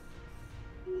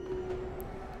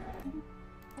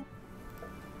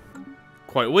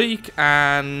 Quite weak,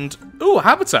 and... ooh, a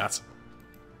habitat!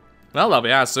 Well, that'll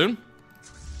be ours soon.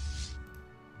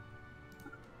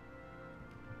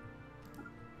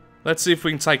 Let's see if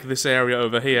we can take this area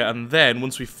over here, and then,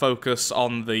 once we focus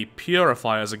on the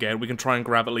Purifiers again, we can try and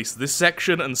grab at least this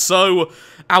section, and so,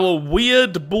 our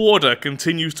weird border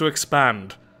continues to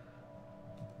expand.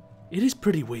 It is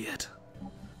pretty weird.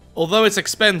 Although it's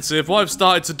expensive, what I've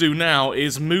started to do now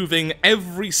is moving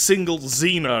every single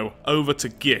Xeno over to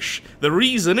Gish. The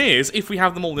reason is, if we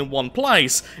have them all in one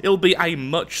place, it'll be a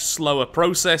much slower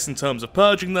process in terms of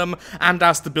purging them, and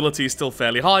our stability is still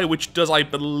fairly high, which does, I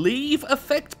believe,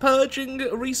 affect purging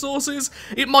resources?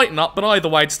 It might not, but either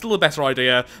way, it's still a better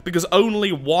idea, because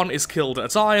only one is killed at a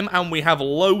time, and we have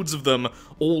loads of them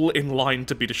all in line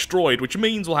to be destroyed, which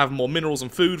means we'll have more minerals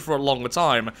and food for a longer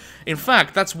time. In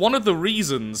fact, that's one of the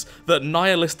reasons that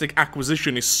nihilistic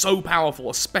acquisition is so powerful,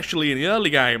 especially in the early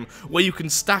game, where you can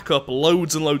stack up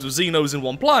loads and loads of Xenos in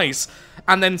one place,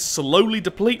 and then slowly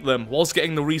deplete them whilst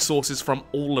getting the resources from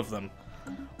all of them.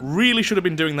 Really should have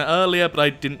been doing that earlier, but I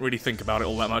didn't really think about it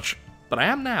all that much. But I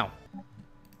am now.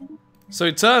 So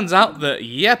it turns out that,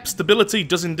 yep, stability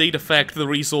does indeed affect the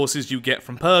resources you get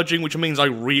from purging, which means I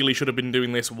really should have been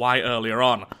doing this way earlier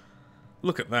on.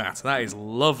 Look at that, that is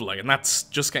lovely, and that's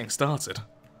just getting started.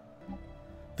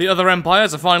 The other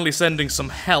empires are finally sending some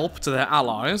help to their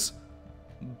allies,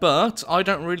 but I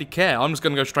don't really care. I'm just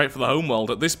going to go straight for the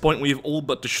homeworld. At this point, we've all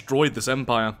but destroyed this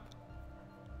empire.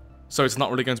 So it's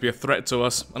not really going to be a threat to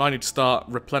us, and I need to start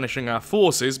replenishing our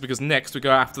forces, because next we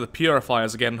go after the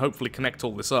Purifiers again and hopefully connect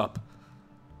all this up.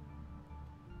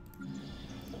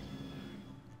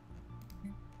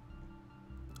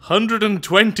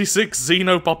 "126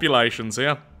 Xeno populations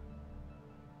here."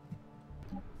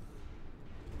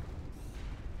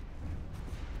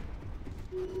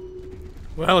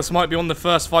 Well, this might be one of the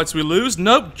first fights we lose.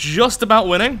 Nope, just about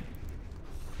winning.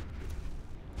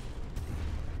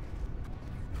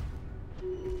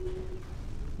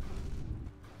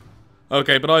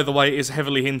 Okay, but either way, it is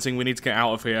heavily hinting we need to get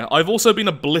out of here. I've also been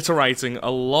obliterating a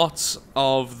lot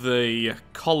of the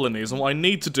colonies, and what I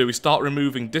need to do is start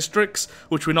removing districts,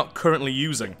 which we're not currently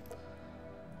using.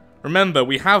 Remember,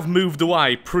 we have moved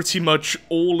away pretty much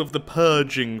all of the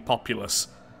purging populace,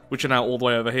 which are now all the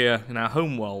way over here in our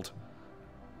homeworld.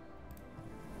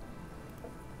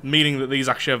 Meaning that these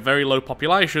actually have very low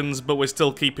populations, but we're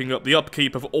still keeping up the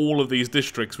upkeep of all of these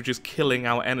districts, which is killing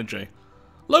our energy.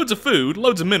 Loads of food,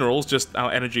 loads of minerals, just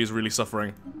our energy is really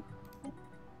suffering.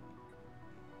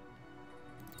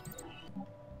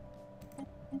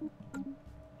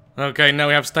 Okay, now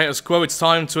we have status quo, it's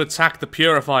time to attack the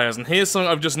Purifiers, and here's something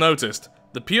I've just noticed.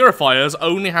 The Purifiers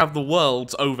only have the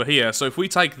worlds over here, so if we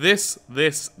take this,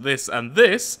 this, this, and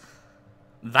this,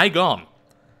 they gone.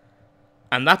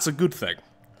 And that's a good thing.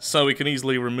 So we can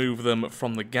easily remove them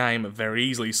from the game very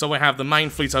easily. So we have the main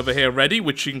fleet over here ready,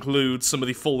 which includes some of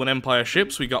the Fallen Empire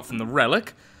ships we got from the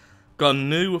Relic. Got a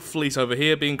new fleet over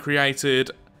here being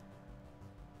created.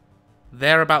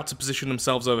 They're about to position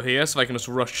themselves over here, so they can just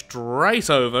rush straight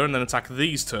over and then attack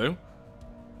these two.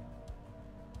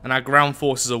 And our ground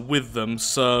forces are with them,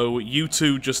 so you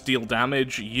two just deal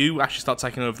damage, you actually start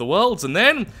taking over the worlds, and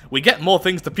then we get more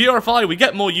things to purify, we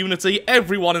get more unity,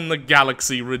 everyone in the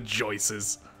galaxy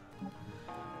rejoices.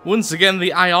 Once again,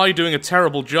 the AI doing a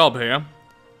terrible job here.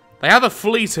 They have a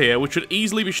fleet here, which should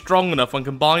easily be strong enough when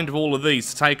combined with all of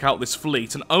these to take out this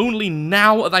fleet, and only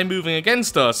now are they moving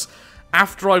against us,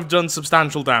 after I've done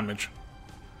substantial damage.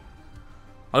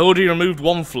 I already removed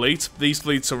one fleet, these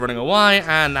fleets are running away,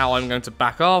 and now I'm going to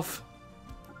back off.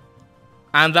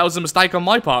 And that was a mistake on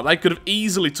my part, they could have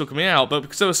easily took me out, but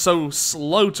because they were so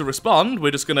slow to respond,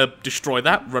 we're just going to destroy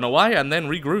that, run away, and then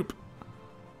regroup.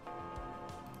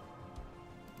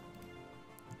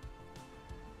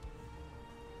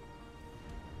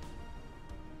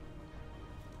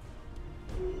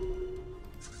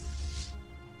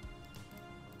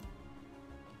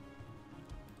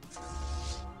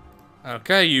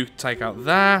 Okay, you take out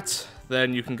that,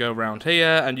 then you can go around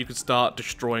here, and you can start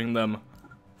destroying them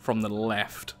from the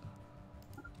left.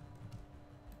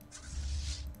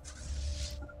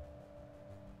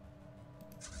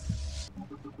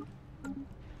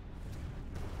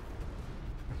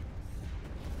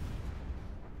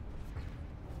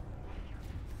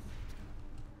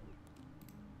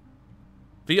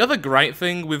 The other great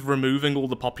thing with removing all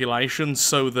the population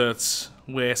so that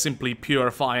we're simply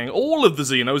purifying all of the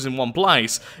Xenos in one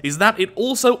place is that it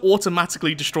also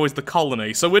automatically destroys the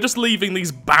colony. So we're just leaving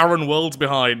these barren worlds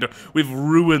behind with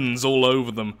ruins all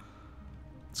over them.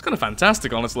 It's kind of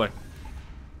fantastic, honestly.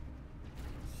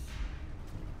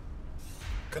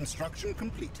 Construction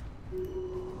complete.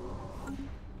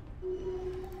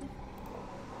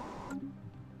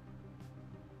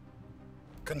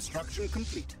 Construction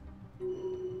complete.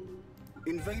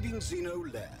 Invading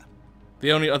Xeno lair.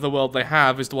 The only other world they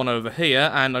have is the one over here,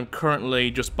 and I'm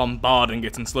currently just bombarding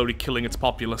it and slowly killing its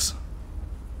populace.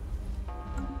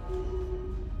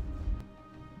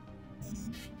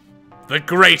 The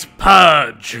Great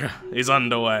Purge is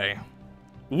underway.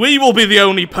 We will be the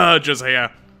only purgers here.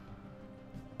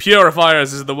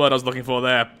 Purifiers is the word I was looking for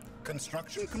there.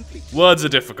 Construction complete. Words are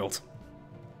difficult.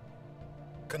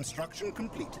 Construction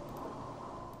complete.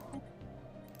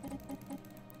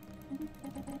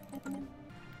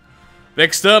 The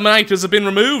exterminators have been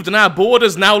removed, and our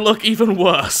borders now look even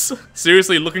worse.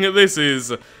 Seriously, looking at this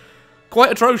is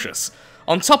quite atrocious.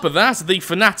 On top of that, the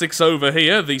Fanatics over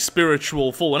here, the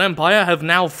spiritual fallen empire, have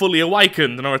now fully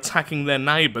awakened and are attacking their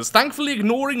neighbours. Thankfully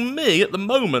ignoring me at the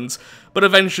moment, but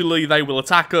eventually they will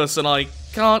attack us, and I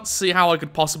can't see how I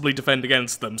could possibly defend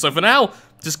against them. So for now,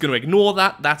 just going to ignore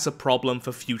that. That's a problem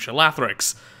for future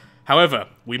Lathrix. However,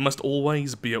 we must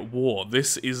always be at war.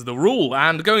 This is the rule,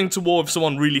 and going to war with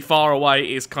someone really far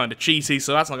away is kind of cheaty,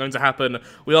 so that's not going to happen.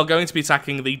 We are going to be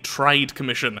attacking the Trade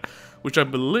Commission, which I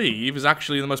believe is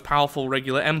actually the most powerful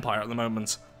regular empire at the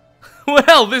moment.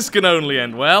 Well, this can only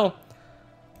end well.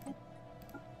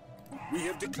 We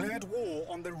have declared war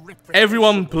on the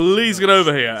Everyone, please get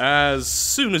over here as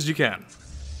soon as you can.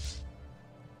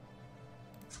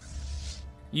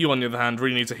 You, on the other hand,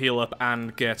 really need to heal up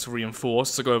and get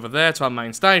reinforced, so go over there to our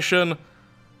main station.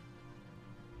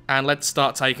 And let's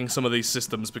start taking some of these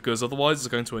systems, because otherwise it's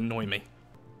going to annoy me.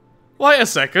 Wait a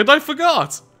second, I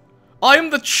forgot! I am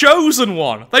the chosen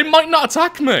one! They might not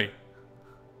attack me!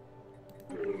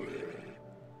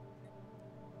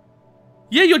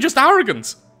 Yeah, you're just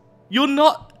arrogant! You're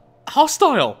not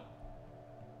hostile!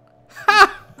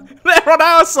 Ha! They're on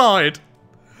our side!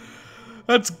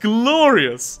 That's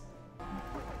glorious!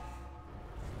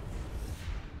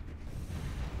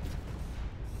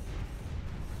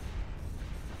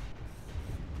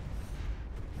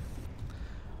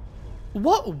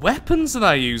 What weapons are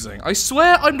they using? I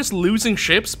swear I'm just losing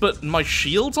ships, but my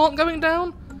shields aren't going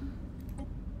down?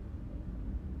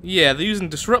 Yeah, they're using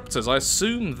disruptors, I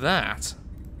assume that.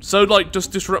 So, like,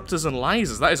 just disruptors and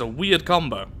lasers, that is a weird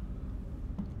combo.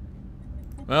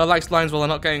 Well, that explains why they're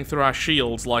not getting through our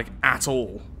shields, like, at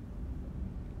all.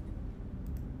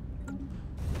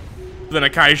 Then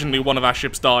occasionally one of our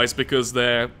ships dies because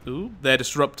their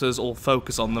disruptors all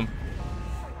focus on them.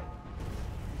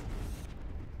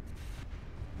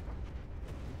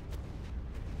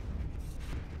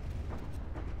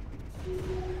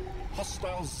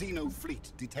 Hostile Xeno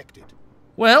fleet detected.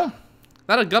 Well,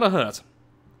 that had gotta hurt.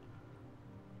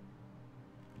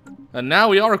 And now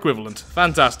we are equivalent.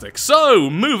 Fantastic. So,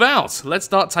 move out. Let's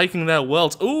start taking their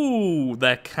world. Ooh,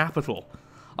 their capital.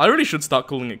 I really should start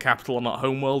calling it capital and not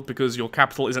homeworld, because your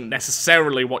capital isn't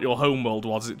necessarily what your homeworld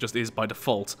was, it just is by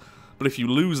default. But if you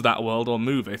lose that world or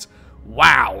move it,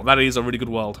 wow, that is a really good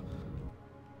world.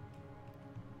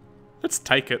 Let's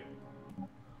take it.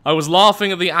 I was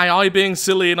laughing at the AI being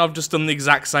silly, and I've just done the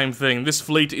exact same thing. This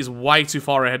fleet is way too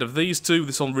far ahead of these two.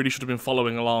 This one really should have been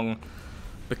following along.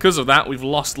 Because of that, we've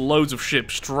lost loads of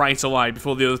ships straight away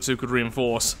before the other two could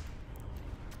reinforce.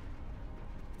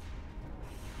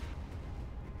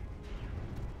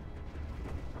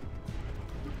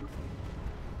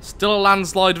 Still a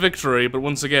landslide victory, but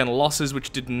once again, losses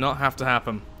which did not have to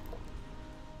happen.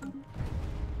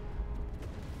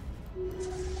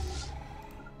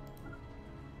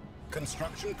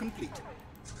 Construction complete.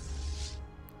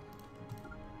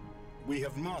 We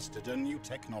have mastered a new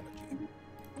technology.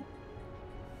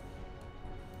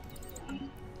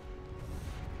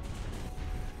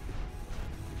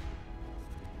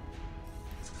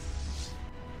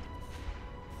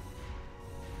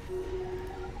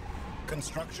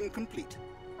 Construction complete.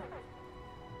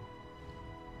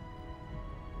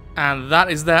 And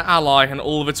that is their ally and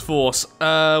all of its force.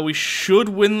 We should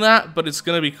win that, but it's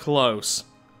going to be close.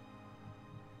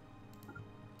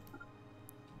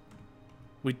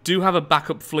 We do have a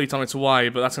backup fleet on its way,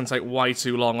 but that's going to take way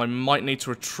too long. I might need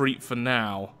to retreat for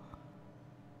now.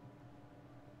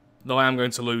 Though I am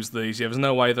going to lose these. Yeah, there's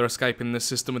no way they're escaping this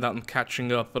system without them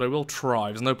catching up, but I will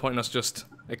try. There's no point in us just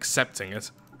accepting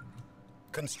it.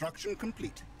 Construction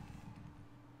complete.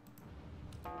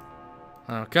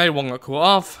 Okay, one got caught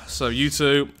off, so you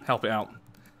two, help it out.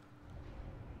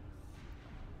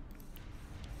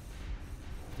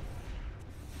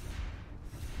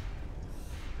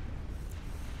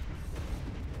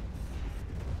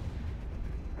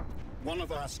 One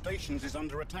of our stations is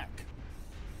under attack.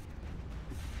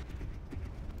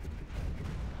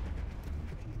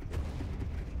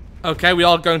 Okay, we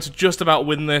are going to just about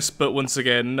win this, but once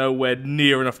again, nowhere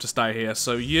near enough to stay here.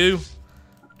 So you,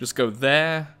 just go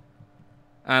there,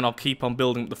 and I'll keep on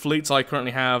building the fleets. I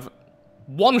currently have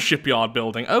one shipyard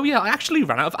building. Oh yeah, I actually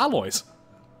ran out of alloys.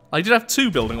 I did have two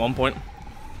building at one point.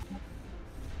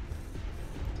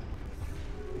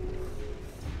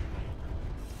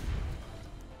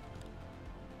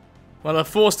 Well, they've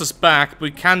forced us back. We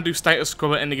can do status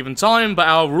quo at any given time, but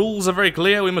our rules are very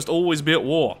clear. We must always be at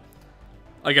war.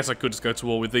 I guess I could just go to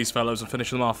war with these fellows and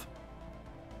finish them off.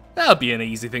 That would be an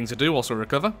easy thing to do, also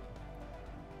recover.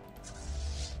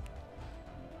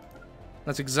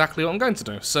 That's exactly what I'm going to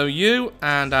do. So you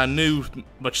and our new,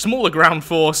 much smaller ground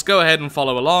force, go ahead and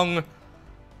follow along.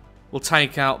 We'll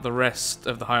take out the rest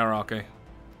of the hierarchy.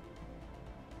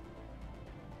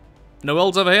 No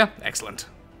elves over here? Excellent.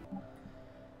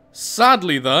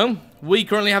 Sadly, though, we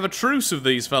currently have a truce with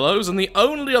these fellows, and the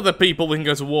only other people we can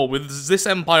go to war with is this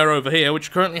empire over here, which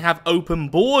currently have open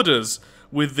borders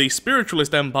with the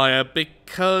Spiritualist Empire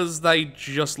because they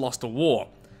just lost a war.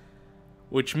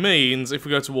 Which means, if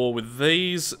we go to war with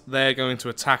these, they're going to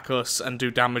attack us and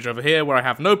do damage over here, where I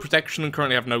have no protection and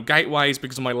currently have no gateways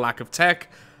because of my lack of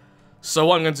tech. So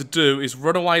what I'm going to do is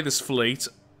run away this fleet,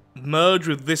 merge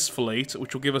with this fleet,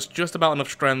 which will give us just about enough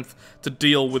strength to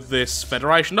deal with this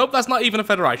Federation. Nope, that's not even a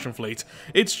Federation fleet.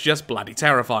 It's just bloody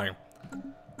terrifying.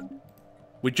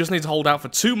 We just need to hold out for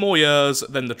 2 more years,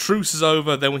 then the truce is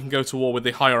over, then we can go to war with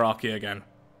the hierarchy again.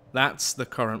 That's the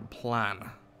current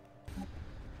plan.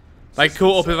 They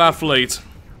caught up with our fleet.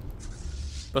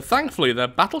 But thankfully, their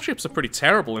battleships are pretty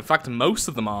terrible. In fact, most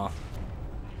of them are.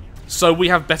 So we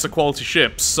have better quality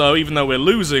ships, so even though we're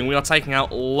losing, we are taking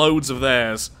out loads of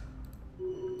theirs.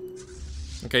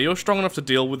 Okay, you're strong enough to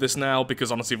deal with this now,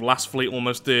 because honestly, the last fleet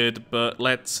almost did, but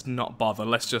let's not bother.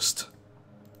 Let's just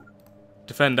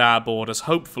defend our borders.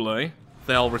 Hopefully,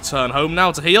 they'll return home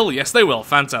now to heal. Yes, they will.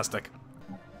 Fantastic.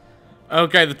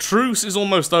 Okay, the truce is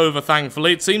almost over,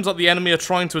 thankfully. It seems like the enemy are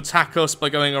trying to attack us by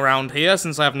going around here,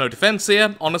 since I have no defense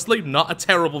here. Honestly, not a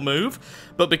terrible move.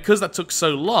 But because that took so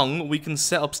long, we can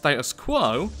set up status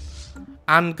quo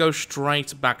and go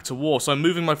straight back to war. So I'm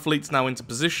moving my fleets now into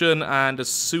position, and as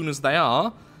soon as they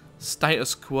are,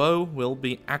 status quo will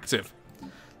be active.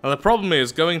 Now the problem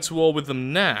is, going to war with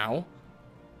them now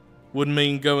would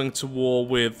mean going to war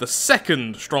with the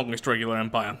second strongest regular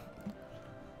empire.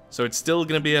 So it's still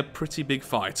going to be a pretty big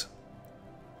fight.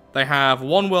 They have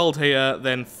 1 world here,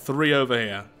 then 3 over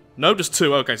here. No, just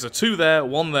 2. Okay, so 2 there,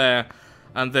 1 there,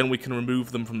 and then we can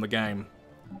remove them from the game.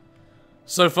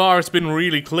 So far, it's been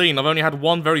really clean. I've only had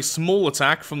 1 very small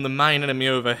attack from the main enemy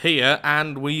over here,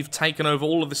 and we've taken over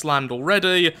all of this land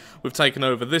already. We've taken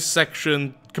over this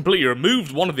section, completely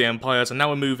removed one of the empires, and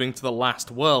now we're moving to the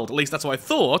last world. At least that's what I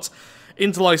thought,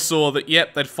 until I saw that,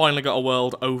 yep, they'd finally got a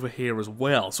world over here as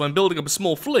well. So I'm building up a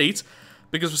small fleet,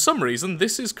 because for some reason,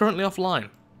 this is currently offline.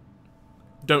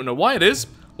 Don't know why it is.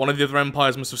 One of the other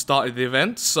empires must have started the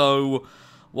event, so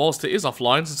whilst it is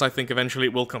offline, since I think eventually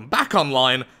it will come back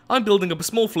online, I'm building up a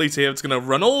small fleet here that's going to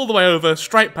run all the way over,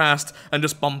 straight past, and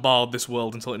just bombard this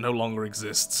world until it no longer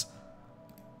exists.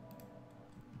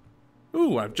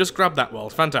 Ooh, I've just grabbed that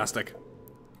world. Fantastic.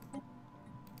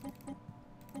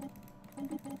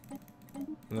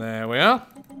 There we are.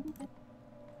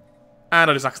 And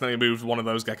I just accidentally moved one of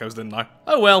those geckos, didn't I?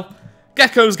 Oh well,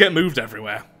 geckos get moved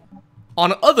everywhere.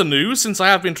 On other news, since I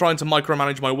have been trying to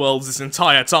micromanage my worlds this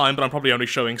entire time, but I'm probably only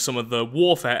showing some of the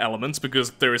warfare elements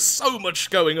because there is so much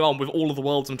going on with all of the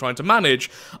worlds I'm trying to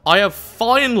manage, I have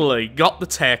finally got the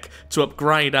tech to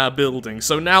upgrade our buildings.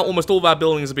 So now almost all of our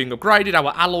buildings are being upgraded,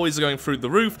 our alloys are going through the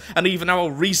roof, and even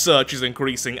our research is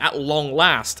increasing at long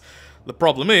last. The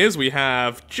problem is, we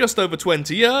have just over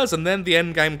 20 years, and then the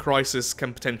endgame crisis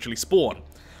can potentially spawn.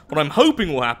 What I'm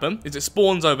hoping will happen is it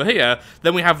spawns over here,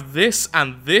 then we have this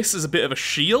and this as a bit of a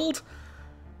shield,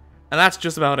 and that's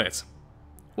just about it.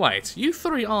 Wait, you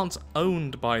three aren't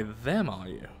owned by them, are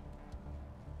you?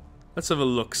 Let's have a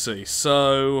look-see.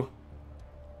 So,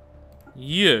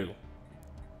 you.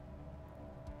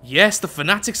 Yes, the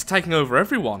Fanatics are taking over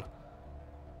everyone.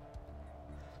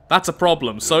 That's a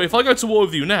problem. So if I go to war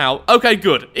with you now, okay,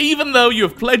 good. Even though you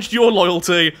have pledged your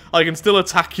loyalty, I can still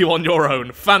attack you on your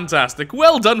own. Fantastic.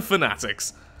 Well done,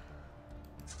 Fanatics.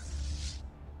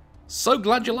 So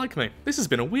glad you like me. This has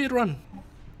been a weird run.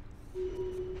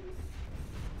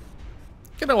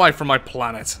 Get away from my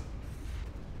planet.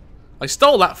 I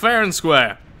stole that fair and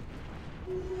square.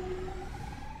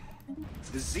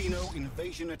 The Xeno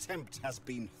invasion attempt has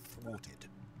been thwarted.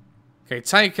 Okay,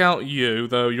 take out you,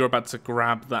 though you're about to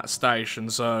grab that station,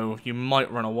 so you might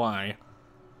run away.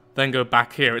 Then go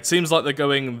back here. It seems like they're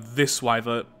going this way,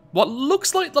 what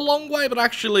looks like the long way, but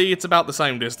actually it's about the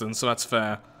same distance, so that's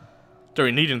fair. Don't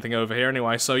really need anything over here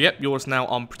anyway, so yep, yours now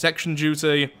on protection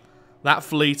duty. That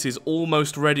fleet is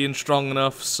almost ready and strong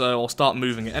enough, so I'll start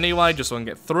moving it anyway, just so I can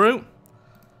get through.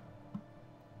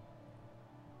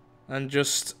 And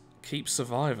just keep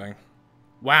surviving.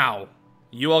 Wow.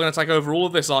 You are going to take over all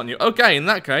of this, aren't you? Okay, in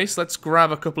that case, let's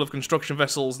grab a couple of construction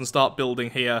vessels and start building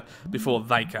here before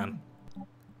they can.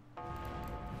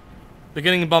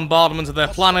 Beginning bombardment of their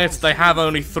planet. They have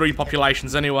only 3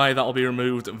 populations anyway. That'll be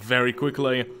removed very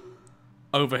quickly.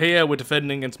 Over here, we're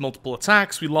defending against multiple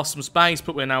attacks. We lost some space,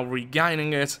 but we're now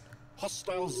regaining it.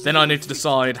 Then I need to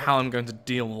decide how I'm going to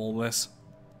deal with all this.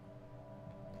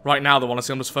 Right now, though,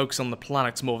 honestly, I'm just focusing on the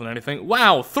planets more than anything.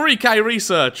 Wow, 3K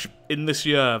research in this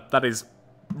year. That is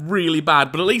really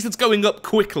bad, but at least it's going up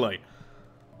quickly.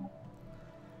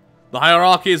 The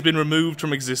hierarchy has been removed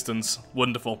from existence.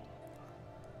 Wonderful.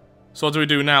 So what do we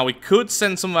do now? We could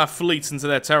send some of our fleets into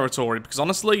their territory, because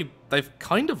honestly, they've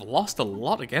kind of lost a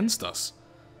lot against us.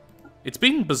 It's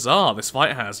been bizarre, this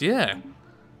fight has, yeah.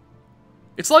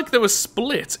 It's like they were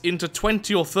split into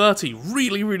 20 or 30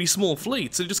 really, really small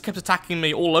fleets. They just kept attacking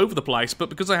me all over the place, but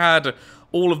because I had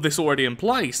all of this already in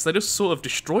place, they just sort of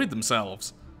destroyed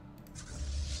themselves.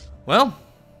 Well,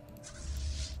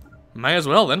 may as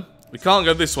well then. We can't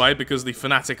go this way because the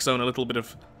Fanatics own a little bit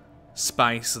of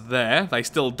space there. They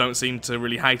still don't seem to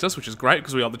really hate us, which is great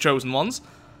because we are the chosen ones.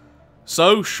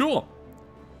 So, sure.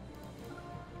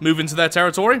 Move into their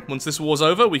territory. Once this war's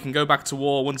over, we can go back to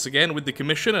war once again with the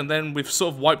Commission, and then we've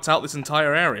sort of wiped out this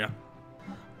entire area.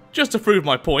 Just to prove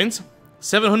my point,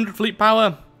 700 fleet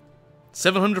power,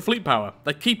 700 fleet power.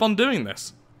 They keep on doing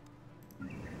this.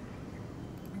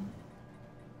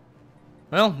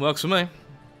 Well, works for me.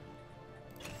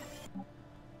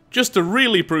 Just to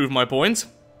really prove my point,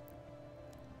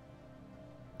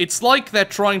 it's like they're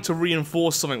trying to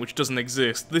reinforce something which doesn't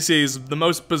exist. This is the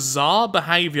most bizarre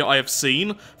behavior I have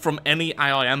seen from any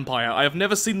AI empire. I have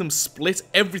never seen them split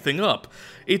everything up.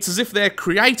 It's as if they're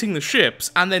creating the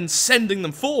ships and then sending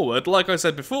them forward, like I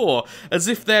said before, as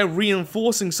if they're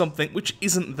reinforcing something which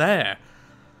isn't there.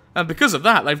 And because of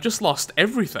that, they've just lost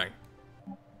everything.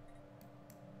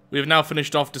 We have now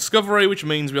finished off Discovery, which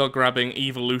means we are grabbing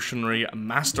Evolutionary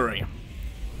Mastery.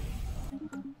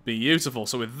 Beautiful.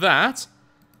 So with that,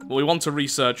 what we want to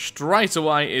research straight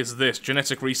away is this,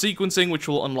 genetic resequencing, which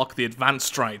will unlock the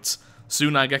advanced traits.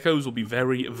 Soon our geckos will be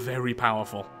very, very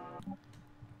powerful.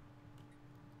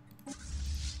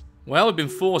 Well, we've been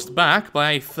forced back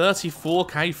by a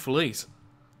 34k fleet.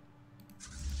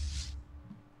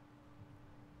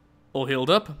 All healed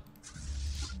up.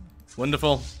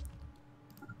 Wonderful.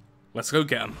 Let's go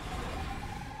get them.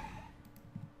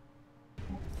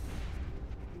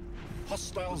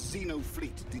 Hostile Xeno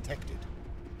fleet detected.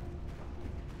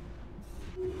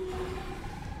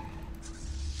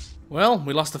 Well,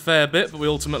 we lost a fair bit, but we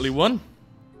ultimately won.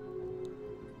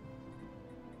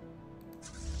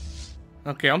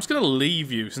 Okay, I'm just going to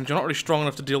leave you, since you're not really strong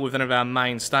enough to deal with any of our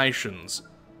main stations.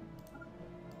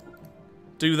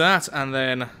 Do that, and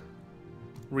then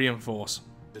reinforce.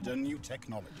 The new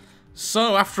technology.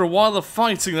 So, after a while of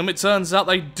fighting them, it turns out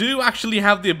they do actually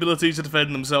have the ability to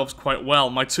defend themselves quite well.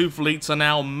 My 2 fleets are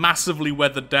now massively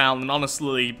weathered down, and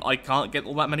honestly, I can't get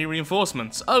all that many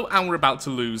reinforcements. Oh, and we're about to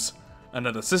lose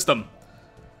another system.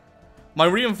 My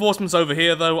reinforcements over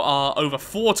here, though, are over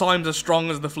 4 times as strong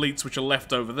as the fleets which are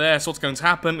left over there. So what's going to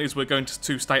happen is we're going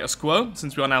to status quo,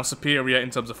 since we are now superior in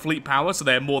terms of fleet power, so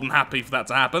they're more than happy for that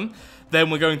to happen. Then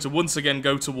we're going to once again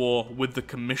go to war with the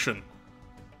Commission.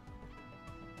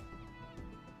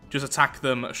 Just attack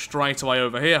them straight away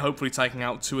over here, hopefully taking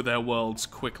out 2 of their worlds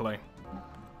quickly.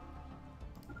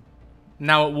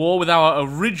 Now at war with our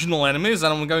original enemies,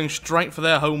 and we're going straight for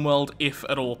their homeworld if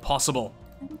at all possible.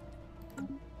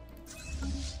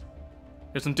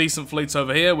 There's some decent fleets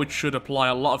over here, which should apply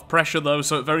a lot of pressure though,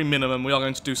 so at very minimum we are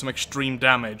going to do some extreme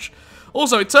damage.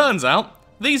 Also, it turns out,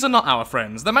 these are not our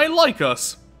friends. They may like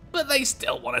us, but they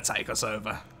still want to take us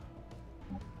over.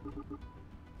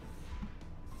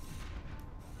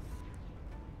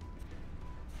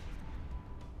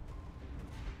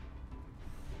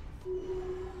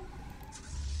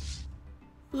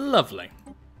 Lovely.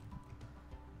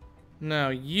 Now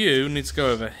you need to go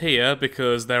over here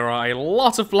because there are a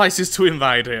lot of places to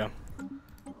invade here.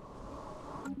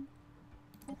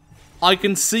 I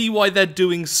can see why they're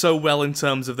doing so well in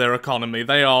terms of their economy.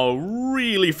 They are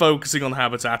really focusing on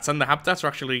habitats, and the habitats are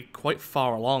actually quite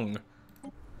far along.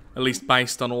 At least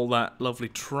based on all that lovely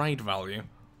trade value.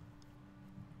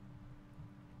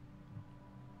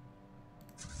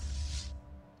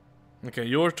 Okay,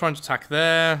 you're trying to attack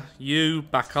there. You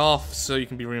back off so you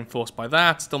can be reinforced by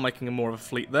that. Still making more of a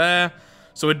fleet there.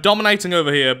 So we're dominating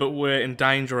over here, but we're in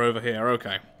danger over here.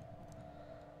 Okay.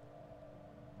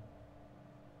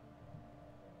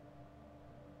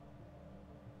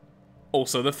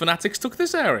 Also, the Fanatics took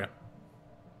this area.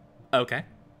 Okay.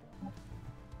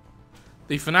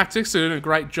 The Fanatics are doing a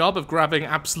great job of grabbing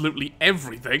absolutely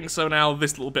everything, so now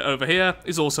this little bit over here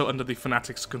is also under the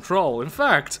Fanatics' control. In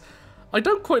fact, I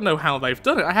don't quite know how they've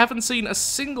done it. I haven't seen a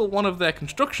single one of their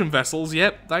construction vessels,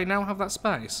 yet they now have that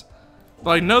space.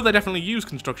 But I know they definitely use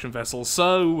construction vessels,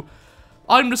 so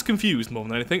I'm just confused more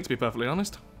than anything, to be perfectly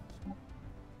honest.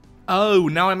 Oh,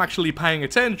 now I'm actually paying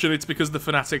attention. It's because the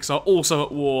Fanatics are also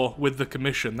at war with the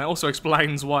Commission. That also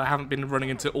explains why I haven't been running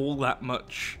into all that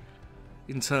much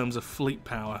in terms of fleet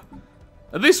power.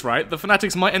 At this rate, the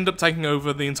Fanatics might end up taking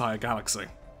over the entire galaxy.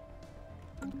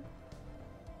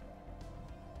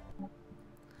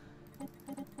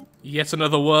 Yet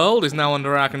another world is now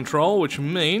under our control, which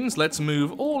means let's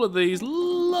move all of these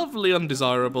lovely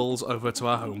undesirables over to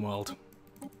our homeworld.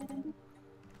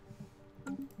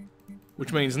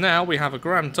 Which means now we have a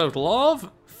grand total of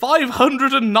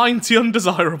 590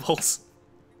 undesirables.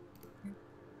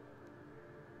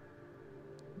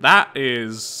 That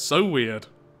is so weird.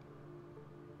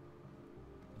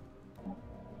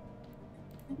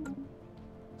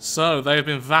 So, they have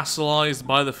been vassalized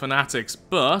by the Fanatics,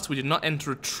 but we did not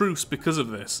enter a truce because of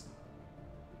this.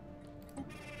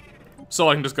 So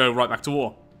I can just go right back to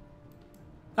war.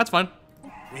 That's fine.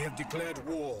 We have declared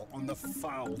war on the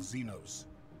foul Xenos.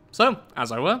 So,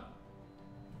 as I were.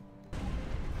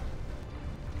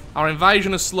 Our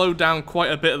invasion has slowed down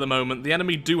quite a bit at the moment. The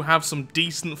enemy do have some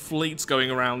decent fleets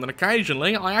going around, and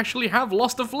occasionally I actually have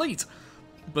lost a fleet.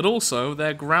 But also,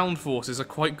 their ground forces are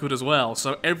quite good as well,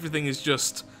 so everything is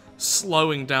just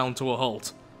slowing down to a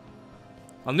halt.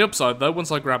 On the upside though,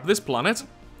 once I grab this planet,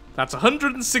 that's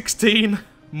 116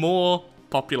 more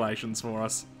populations for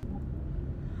us.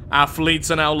 Our fleets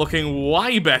are now looking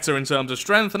way better in terms of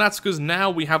strength, and that's because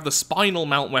now we have the spinal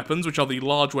mount weapons, which are the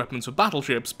large weapons for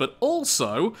battleships, but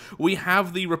also we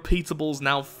have the repeatables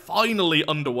now finally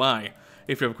underway.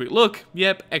 If you have a quick look,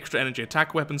 yep, extra energy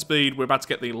attack weapon speed, we're about to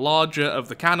get the larger of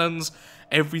the cannons,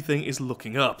 everything is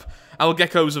looking up. Our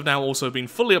geckos have now also been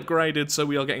fully upgraded, so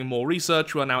we are getting more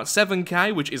research. We are now at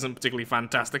 7k, which isn't particularly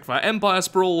fantastic for our Empire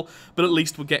sprawl, but at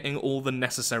least we're getting all the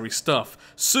necessary stuff.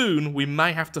 Soon, we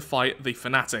may have to fight the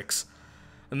Fanatics,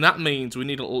 and that means we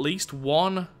need at least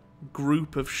one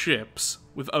group of ships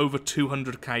with over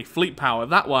 200k fleet power.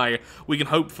 That way, we can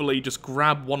hopefully just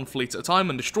grab one fleet at a time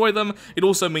and destroy them. It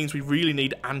also means we really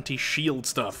need anti-shield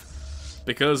stuff,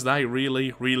 because they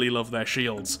really, really love their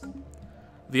shields.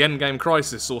 The endgame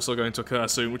crisis is also going to occur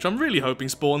soon, which I'm really hoping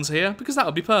spawns here, because that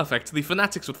would be perfect. The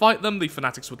Fanatics would fight them, the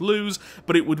Fanatics would lose,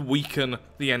 but it would weaken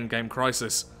the endgame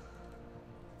crisis.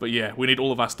 But yeah, we need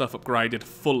all of our stuff upgraded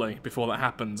fully before that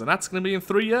happens, and that's going to be in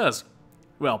 3 years.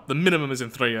 Well, the minimum is in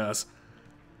 3 years.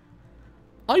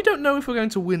 I don't know if we're going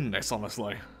to win this,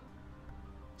 honestly.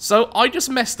 So, I just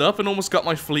messed up and almost got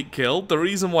my fleet killed. The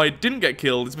reason why it didn't get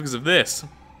killed is because of this.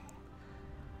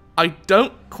 I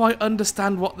don't quite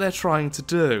understand what they're trying to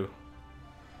do.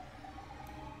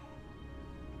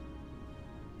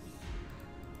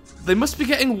 They must be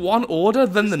getting one order,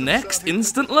 then the next,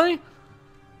 instantly?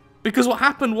 Because what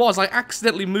happened was, I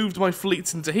accidentally moved my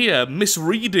fleets into here,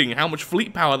 misreading how much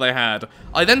fleet power they had.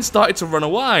 I then started to run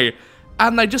away,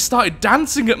 and they just started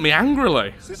dancing at me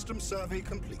angrily. System survey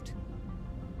complete.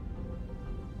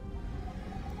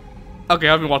 Okay,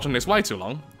 I've been watching this way too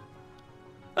long.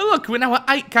 Oh look, we're now at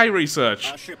 8K research.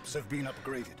 Our ships have been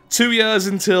upgraded. 2 years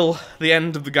until the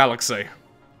end of the galaxy.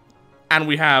 And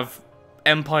we have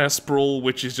Empire Sprawl,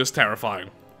 which is just terrifying.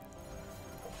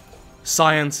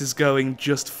 Science is going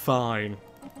just fine.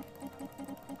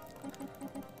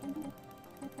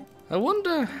 I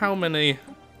wonder how many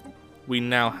we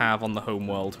now have on the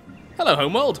homeworld. Hello,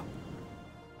 homeworld.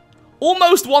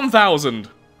 Almost 1,000.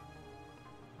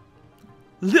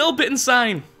 Little bit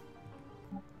insane.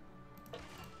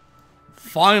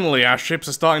 Finally, our ships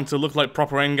are starting to look like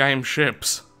proper endgame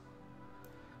ships.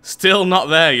 Still not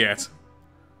there yet.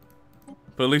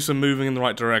 But at least we're moving in the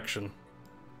right direction.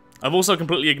 I've also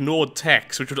completely ignored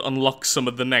techs, which would unlock some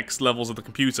of the next levels of the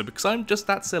computer, because I'm just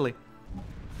that silly.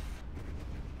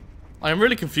 I am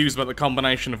really confused about the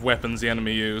combination of weapons the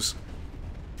enemy use.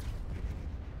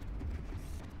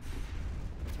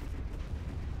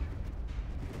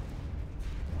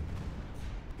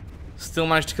 Still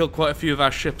managed to kill quite a few of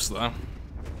our ships, though.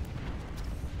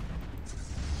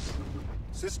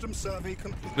 System survey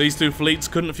complete. These two fleets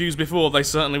couldn't fuse before, they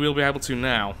certainly will be able to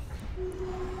now.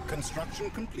 Construction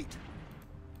complete.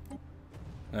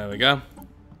 There we go.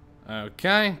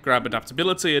 Okay, grab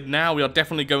adaptability, and now we are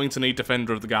definitely going to need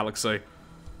Defender of the Galaxy.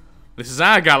 This is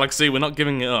our galaxy, we're not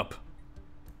giving it up.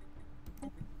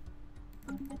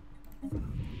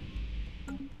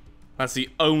 That's the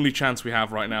only chance we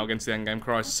have right now against the endgame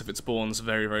crisis if it spawns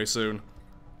very, very soon.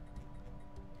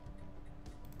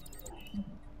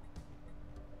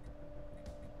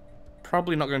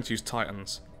 Probably not going to use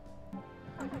Titans.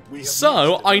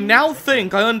 So, I now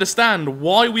think I understand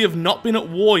why we have not been at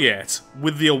war yet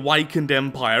with the Awakened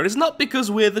Empire. It's not because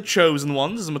we're the chosen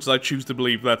ones, as much as I choose to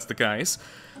believe that's the case.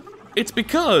 It's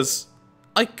because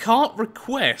I can't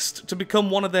request to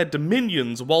become one of their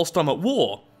dominions whilst I'm at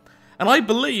war. And I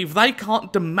believe they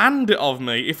can't demand it of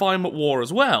me if I'm at war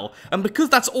as well. And because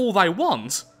that's all they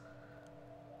want,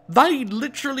 they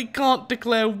literally can't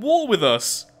declare war with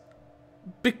us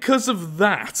because of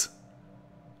that.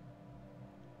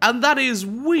 And that is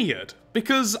weird,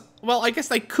 because, well, I guess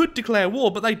they could declare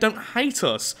war, but they don't hate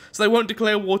us. So they won't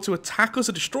declare war to attack us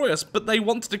or destroy us, but they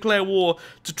want to declare war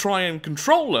to try and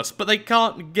control us. But they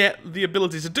can't get the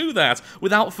ability to do that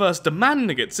without first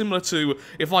demanding it, similar to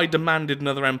if I demanded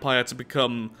another empire to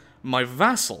become my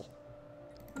vassal.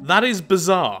 That is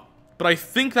bizarre. But I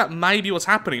think that may be what's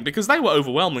happening, because they were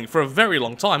overwhelming for a very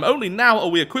long time. Only now are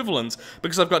we equivalent,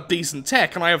 because I've got decent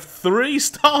tech, and I have 3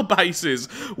 star bases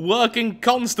working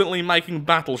constantly making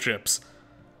battleships.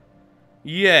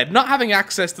 Yeah, not having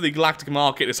access to the galactic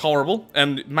market is horrible,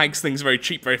 and it makes things very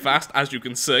cheap very fast, as you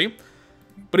can see.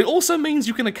 But it also means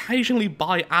you can occasionally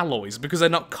buy alloys, because they're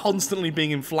not constantly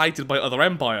being inflated by other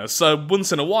empires. So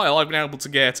once in a while, I've been able to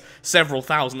get several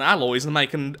thousand alloys and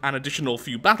make an additional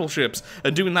few battleships,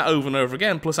 and doing that over and over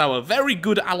again, plus our very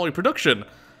good alloy production.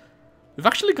 We've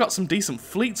actually got some decent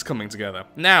fleets coming together.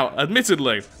 Now,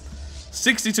 admittedly,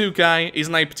 62k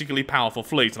isn't a particularly powerful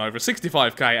fleet, and over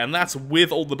 65k, and that's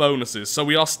with all the bonuses. So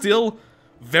we are still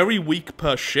very weak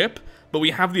per ship, but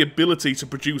we have the ability to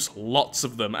produce lots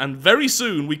of them, and very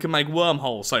soon we can make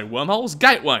wormholes. Sorry, wormholes?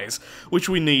 Gateways, which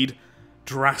we need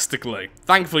drastically.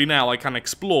 Thankfully now I can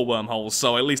explore wormholes,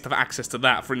 so I at least have access to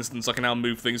that. For instance, I can now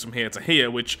move things from here to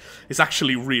here, which is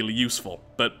actually really useful.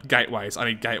 But gateways, I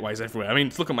need gateways everywhere. I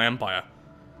mean, look at my empire.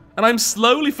 And I'm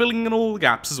slowly filling in all the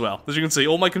gaps as well. As you can see,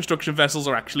 all my construction vessels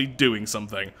are actually doing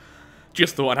something.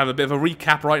 Just thought I'd have a bit of a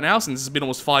recap right now, since it's been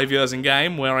almost 5 years in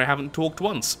game where I haven't talked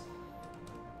once.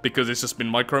 Because it's just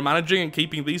been micromanaging and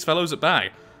keeping these fellows at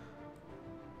bay.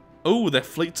 Oh, their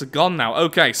fleets are gone now.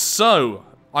 Okay, so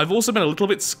I've also been a little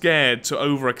bit scared to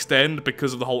overextend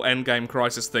because of the whole endgame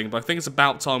crisis thing, but I think it's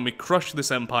about time we crush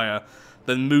this empire,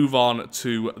 then move on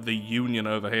to the Union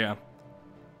over here.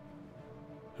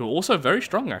 Who are also very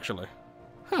strong, actually.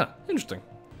 Huh, interesting.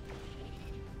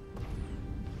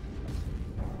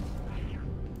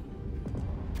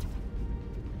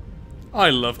 I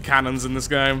love cannons in this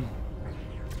game.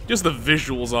 Just the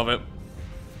visuals of it.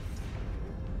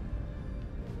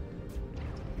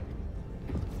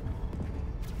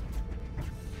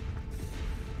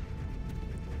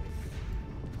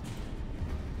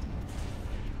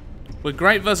 We're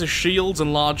great versus shields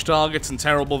and large targets, and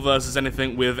terrible versus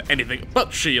anything with anything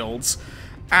but shields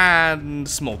and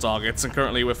small targets, and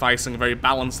currently we're facing very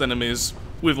balanced enemies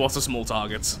with lots of small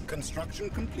targets. Construction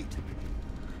complete.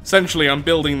 Essentially, I'm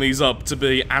building these up to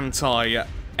be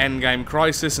anti-Endgame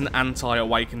Crisis and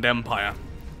anti-Awakened Empire.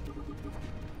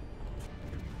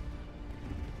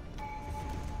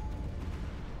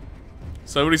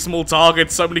 So many small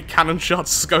targets, so many cannon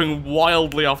shots going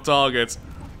wildly off target.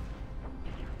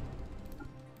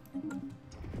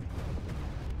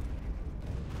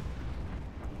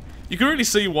 You can really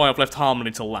see why I've left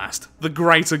Harmony till last. The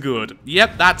greater good.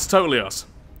 Yep, that's totally us.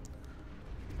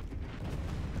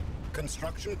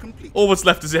 Construction complete. All that's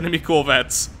left is enemy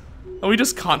corvettes. And we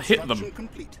just can't hit them.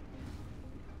 Complete.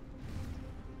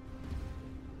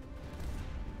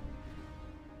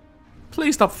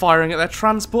 Please stop firing at their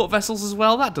transport vessels as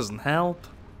well, that doesn't help.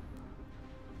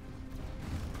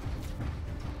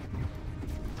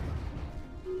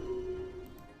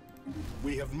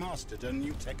 We have mastered a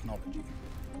new technology.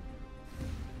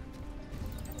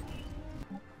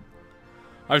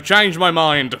 I've changed my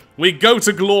mind. We go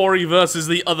to glory versus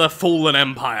the other fallen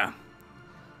empire.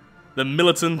 The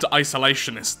militant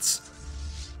isolationists.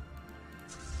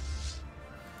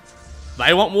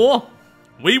 They want war.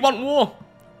 We want war.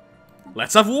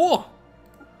 Let's have war.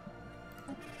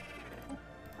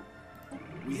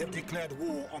 We have declared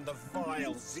war on the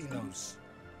vile Xenos.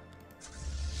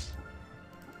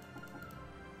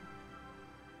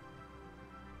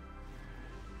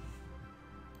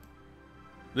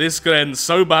 This could end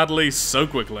so badly, so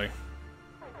quickly.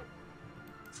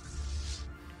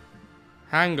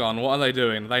 Hang on, what are they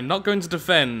doing? Are they not going to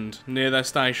defend near their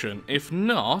station? If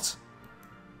not,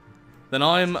 then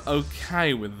I'm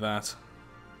okay with that.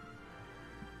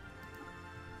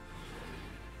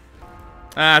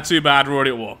 Ah, too bad, we're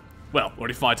already at war. Well,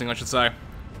 already fighting, I should say.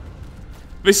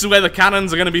 This is where the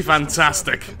cannons are going to be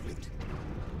fantastic.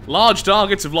 Large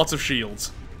targets with lots of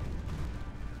shields.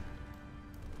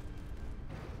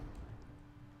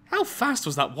 How fast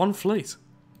was that one fleet?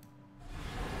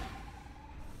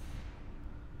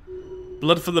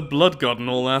 Blood for the blood god and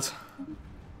all that.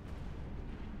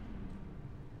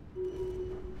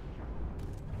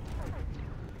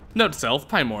 Note to self,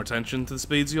 pay more attention to the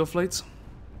speeds of your fleets.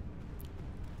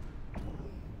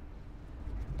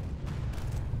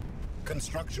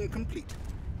 Construction complete.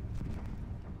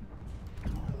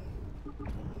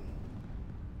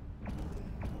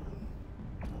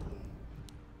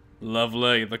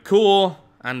 Lovely. The core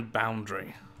and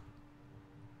boundary.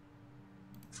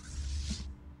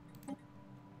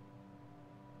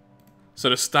 So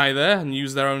to stay there and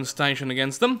use their own station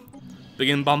against them,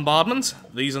 begin bombardment.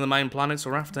 These are the main planets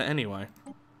we're after anyway.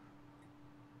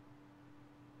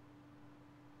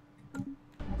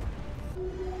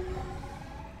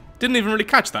 Didn't even really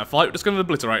catch that fight, we just kind of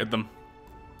obliterated them.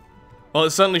 Well,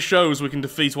 it certainly shows we can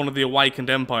defeat one of the Awakened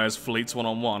Empire's fleets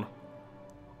one-on-one.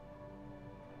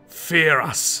 Fear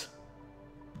us!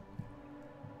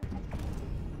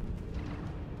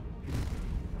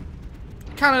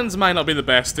 Cannons may not be the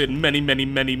best in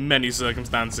many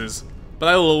circumstances,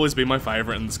 but they will always be my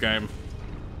favourite in this game.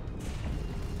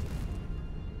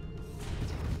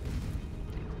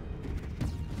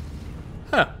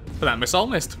 Huh, but that missile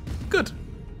missed. Good.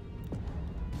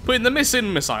 Putting the miss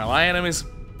in missile, eh, enemies?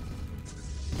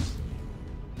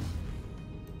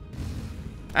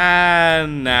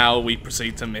 And now we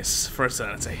proceed to miss for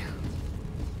eternity.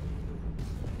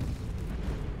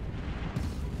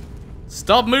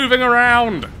 Stop moving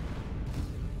around!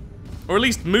 Or at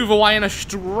least move away in a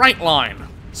straight line,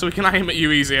 so we can aim at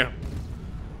you easier.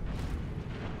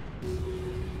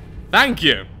 Thank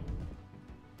you!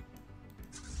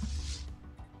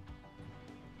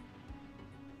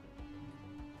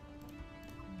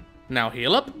 Now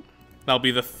heal up. That'll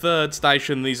be the third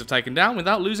station these have taken down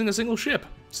without losing a single ship,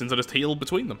 since I just healed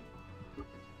between them.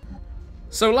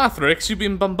 So Lathrix, you've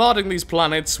been bombarding these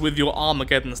planets with your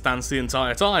Armageddon stance the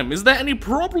entire time. Is there any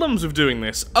problems with doing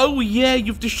this? Oh yeah,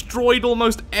 you've destroyed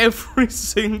almost every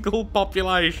single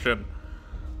population.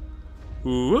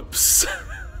 Whoops.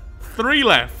 3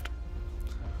 left.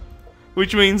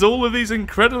 Which means all of these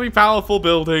incredibly powerful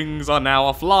buildings are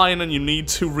now offline and you need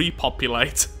to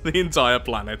repopulate the entire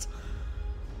planet.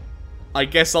 I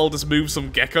guess I'll just move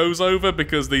some geckos over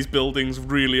because these buildings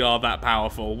really are that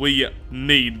powerful. We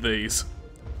need these.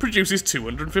 Produces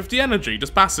 250 energy,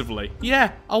 just passively.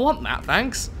 Yeah, I want that,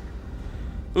 thanks.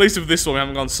 At least with this one we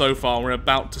haven't gone so far, we're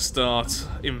about to start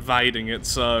invading it,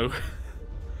 so...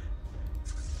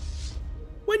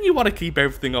 when you want to keep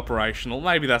everything operational,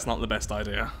 maybe that's not the best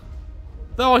idea.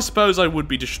 Though I suppose I would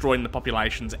be destroying the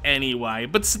populations anyway,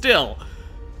 but still...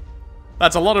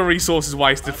 That's a lot of resources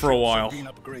wasted for a while. Been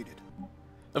upgraded.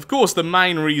 Of course, the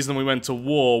main reason we went to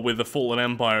war with the Fallen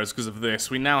Empire is because of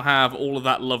this. We now have all of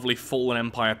that lovely Fallen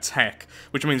Empire tech,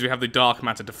 which means we have the dark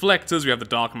matter deflectors, we have the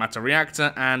dark matter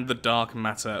reactor, and the dark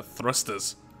matter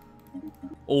thrusters.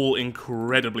 All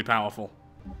incredibly powerful.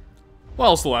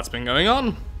 Whilst all that's been going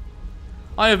on,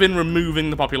 I have been removing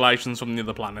the populations from the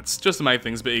other planets, just to make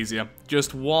things a bit easier.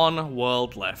 Just one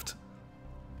world left.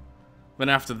 Then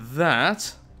after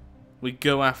that, we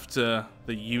go after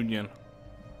the Union.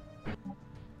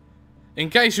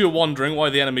 In case you were wondering why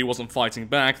the enemy wasn't fighting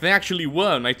back, they actually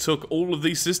were, and they took all of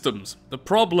these systems. The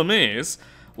problem is,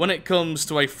 when it comes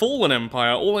to a Fallen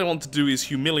Empire, all they want to do is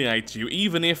humiliate you,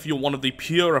 even if you're one of the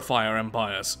Purifier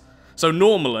Empires. So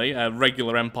normally, a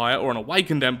regular Empire or an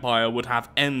Awakened Empire would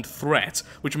have end threat,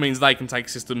 which means they can take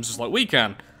systems just like we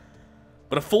can.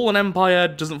 But a Fallen Empire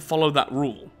doesn't follow that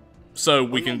rule. So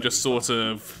we can just sort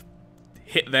of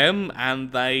hit them,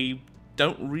 and they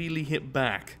don't really hit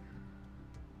back.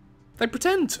 They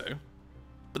pretend to,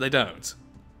 but they don't.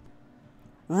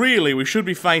 Really, we should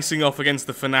be facing off against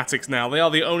the Fanatics now. They are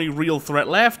the only real threat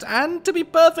left, and to be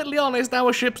perfectly honest,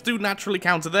 our ships do naturally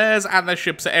counter theirs, and their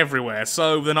ships are everywhere,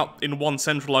 so they're not in one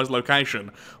centralized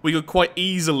location. We could quite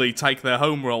easily take their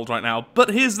homeworld right now, but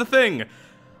here's the thing.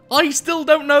 I still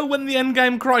don't know when the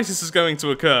endgame crisis is going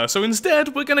to occur, so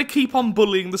instead, we're going to keep on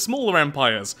bullying the smaller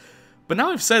empires. But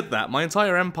now I've said that, my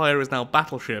entire empire is now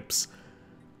battleships,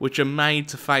 which are made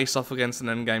to face off against an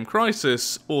endgame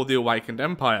crisis or the Awakened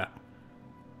Empire.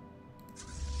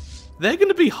 They're going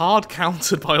to be hard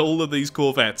countered by all of these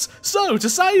corvettes. So, to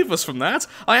save us from that,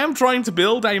 I am trying to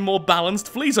build a more balanced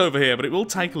fleet over here, but it will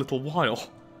take a little while.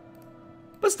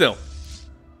 But still,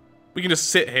 we can just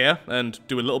sit here and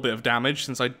do a little bit of damage,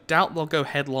 since I doubt they'll go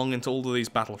headlong into all of these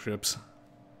battleships.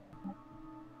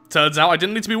 Turns out I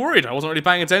didn't need to be worried. I wasn't really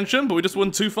paying attention, but we just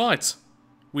won 2 fights.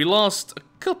 We lost a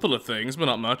couple of things, but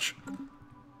not much.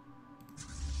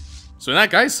 So in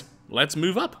that case, let's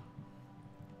move up.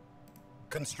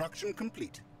 Construction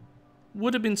complete.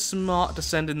 Would have been smart to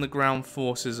send in the ground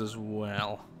forces as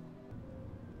well.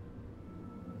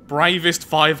 Bravest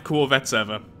 5 corvettes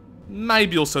ever.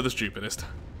 Maybe also the stupidest.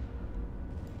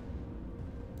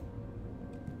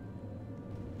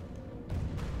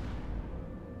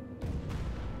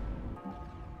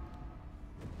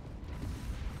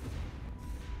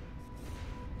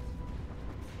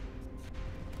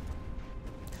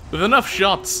 With enough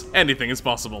shots, anything is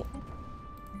possible.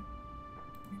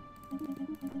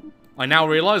 I now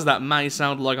realise that may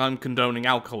sound like I'm condoning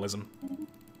alcoholism.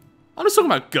 I'm just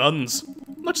talking about guns.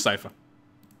 Much safer.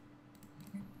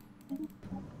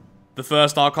 The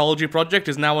first archaeology project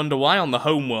is now underway on the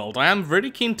homeworld. I am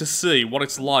really keen to see what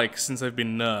it's like since they've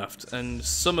been nerfed, and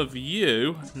some of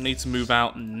you need to move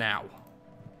out now.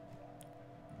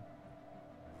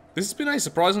 This has been a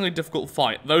surprisingly difficult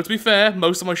fight, though to be fair,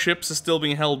 most of my ships are still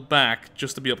being held back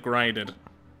just to be upgraded.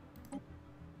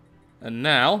 And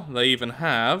now, they even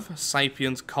have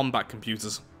sapient combat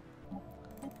computers.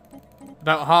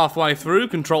 About halfway through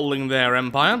controlling their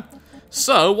empire.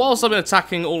 So, whilst I've been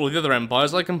attacking all of the other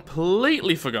empires, I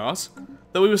completely forgot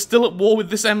that we were still at war with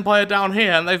this empire down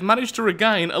here, and they've managed to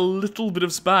regain a little bit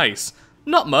of space.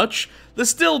 Not much, they're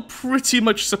still pretty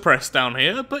much suppressed down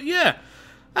here, but yeah,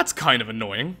 that's kind of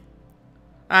annoying.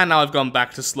 And now I've gone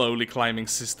back to slowly claiming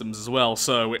systems as well,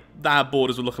 so our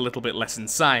borders will look a little bit less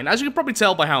insane. As you can probably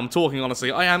tell by how I'm talking,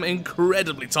 honestly, I am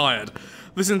incredibly tired.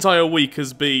 This entire week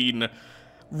has been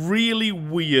really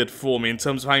weird for me in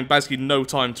terms of having basically no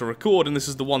time to record, and this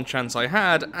is the one chance I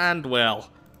had, and well,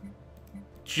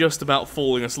 just about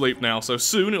falling asleep now, so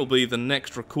soon it'll be the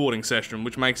next recording session,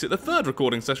 which makes it the 3rd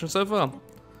recording session so far.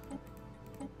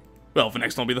 Well, the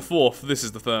next one will be the 4th, this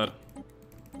is the 3rd.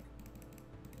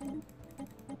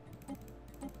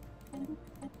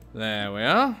 There we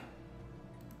are.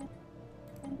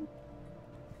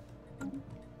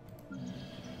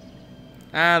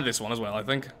 And this one as well, I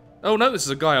think. Oh no, this is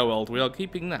a Gaia world. We are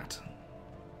keeping that.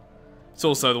 It's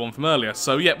also the one from earlier,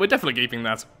 so yeah, we're definitely keeping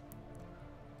that.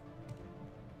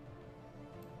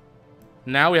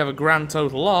 Now we have a grand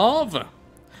total of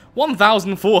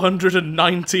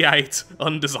 1,498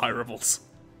 undesirables.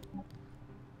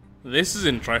 This is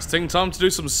interesting. Time to do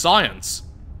some science.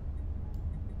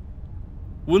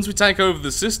 Once we take over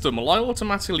the system, will I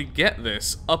automatically get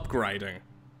this upgrading?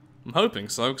 I'm hoping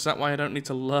so, because that way I don't need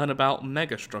to learn about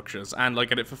megastructures, and I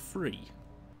get it for free.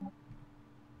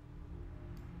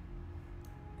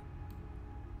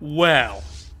 Well.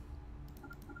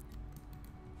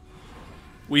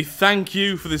 We thank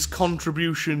you for this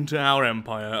contribution to our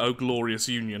empire, O glorious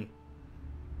Union.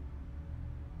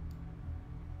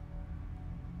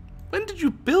 When did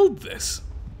you build build this?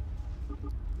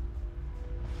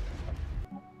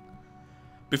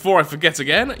 Before I forget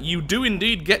again, you do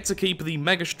indeed get to keep the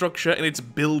megastructure in its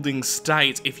building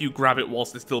state if you grab it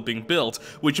whilst it's still being built,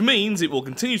 which means it will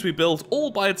continue to be built all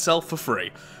by itself for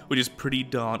free, which is pretty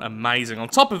darn amazing. On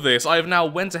top of this, I have now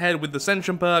went ahead with the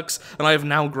Ascension perks, and I have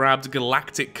now grabbed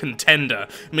Galactic Contender,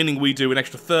 meaning we do an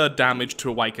extra 3rd damage to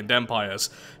Awakened Empires,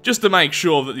 just to make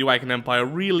sure that the Awakened Empire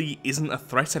really isn't a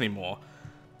threat anymore.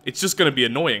 It's just going to be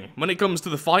annoying. When it comes to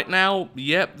the fight now,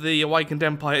 yep, the Awakened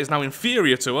Empire is now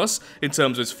inferior to us in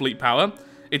terms of its fleet power.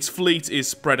 Its fleet is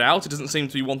spread out, it doesn't seem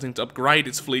to be wanting to upgrade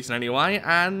its fleet in any way,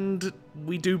 and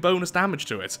we do bonus damage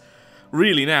to it.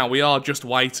 Really now, we are just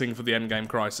waiting for the endgame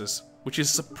crisis, which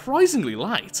is surprisingly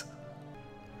late.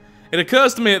 It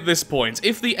occurs to me at this point,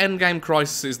 if the endgame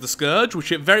crisis is the Scourge, which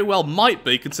it very well might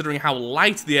be considering how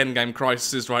late the endgame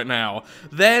crisis is right now,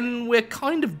 then we're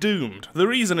kind of doomed. The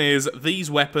reason is,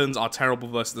 these weapons are terrible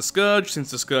versus the Scourge,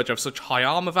 since the Scourge have such high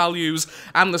armor values,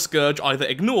 and the Scourge either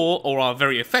ignore or are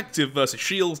very effective versus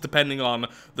shields depending on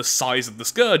the size of the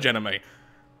Scourge enemy.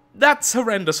 That's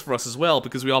horrendous for us as well,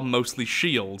 because we are mostly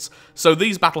shields, so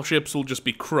these battleships will just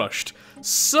be crushed.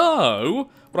 So,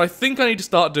 what I think I need to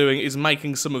start doing is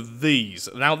making some of these.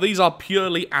 Now, these are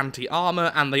purely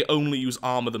anti-armor, and they only use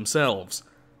armor themselves.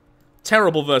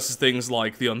 Terrible versus things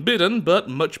like the Unbidden, but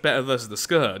much better versus the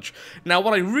Scourge. Now,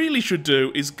 what I really should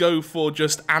do is go for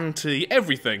just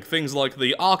anti-everything. Things like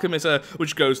the Arc Emitter,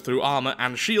 which goes through armor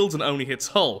and shields and only hits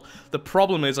hull. The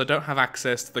problem is I don't have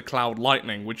access to the Cloud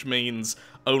Lightning, which means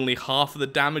only half of the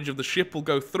damage of the ship will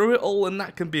go through it all, and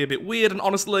that can be a bit weird, and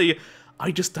honestly, I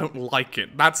just don't like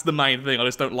it. That's the main thing, I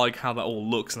just don't like how that all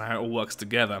looks and how it all works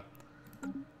together.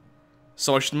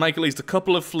 So I should make at least a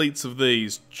couple of fleets of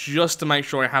these, just to make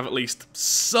sure I have at least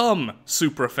some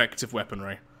super effective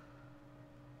weaponry.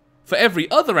 For every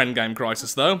other endgame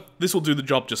crisis though, this will do the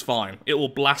job just fine. It will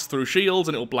blast through shields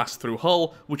and it will blast through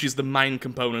hull, which is the main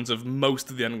component of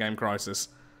most of the endgame crisis.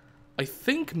 I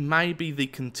think maybe the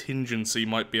contingency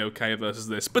might be okay versus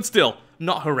this, but still,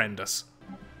 not horrendous.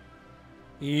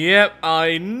 Yep,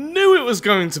 I knew it was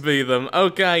going to be them.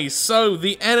 Okay, so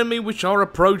the enemy which are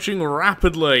approaching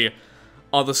rapidly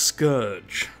are the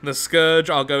Scourge. The Scourge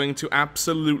are going to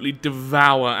absolutely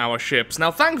devour our ships.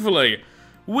 Now, thankfully,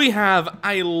 we have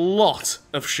a lot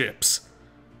of ships.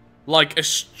 Like, a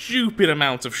stupid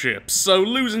amount of ships. So,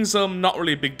 losing some, not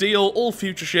really a big deal. All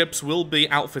future ships will be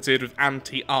outfitted with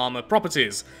anti-armor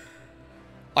properties.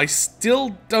 I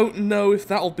still don't know if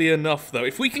that'll be enough, though.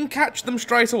 If we can catch them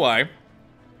straight away,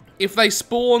 if they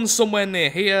spawn somewhere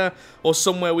near here, or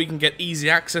somewhere we can get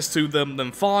easy access to them,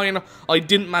 then fine. I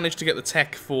didn't manage to get the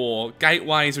tech for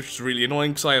gateways, which is really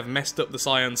annoying, because I have messed up the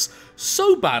science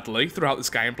so badly throughout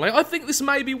this gameplay. I think this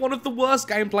may be one of the worst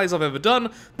gameplays I've ever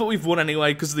done, but we've won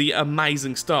anyway, because of the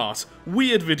amazing start.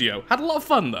 Weird video. Had a lot of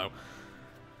fun, though.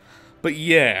 But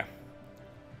yeah,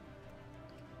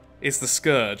 it's the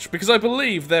Scourge, because I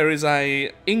believe there is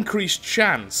a increased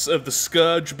chance of the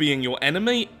Scourge being your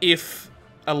enemy if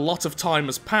a lot of time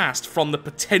has passed from the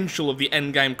potential of the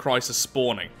endgame crisis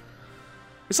spawning.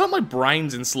 It's like my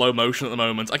brain's in slow motion at the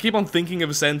moment. I keep on thinking of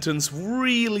a sentence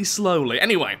really slowly.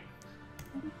 Anyway,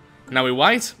 now we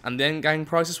wait, and the endgame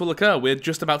crisis will occur. We're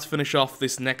just about to finish off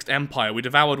this next empire. We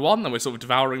devoured one, and we're sort of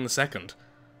devouring the second.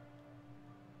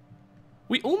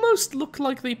 We almost look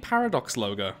like the Paradox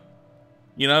logo.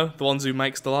 You know, the ones who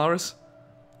make Stellaris?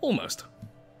 Almost.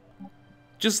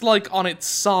 Just like on its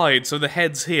side, so the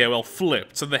head's here, well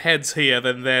flipped, so the head's here,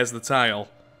 then there's the tail.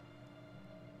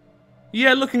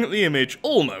 Yeah, looking at the image,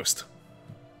 almost.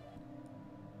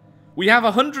 We have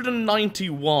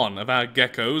 191 of our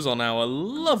geckos on our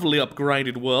lovely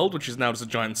upgraded world, which is now just a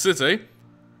giant city.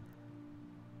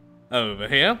 Over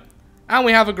here. And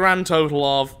we have a grand total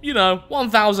of, you know,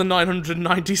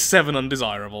 1,997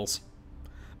 undesirables.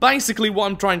 Basically, what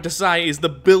I'm trying to say is the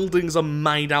buildings are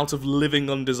made out of living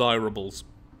undesirables.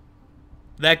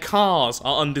 Their cars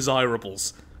are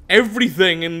undesirables.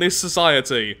 Everything in this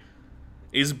society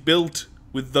is built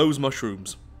with those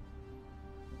mushrooms.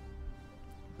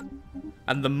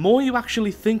 And the more you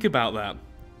actually think about that,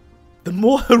 the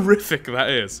more horrific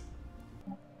that is.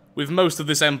 With most of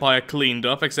this empire cleaned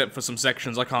up, except for some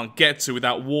sections I can't get to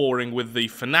without warring with the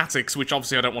Fanatics, which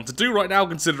obviously I don't want to do right now,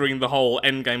 considering the whole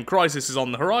endgame crisis is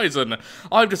on the horizon,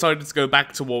 I've decided to go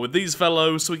back to war with these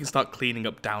fellows so we can start cleaning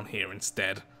up down here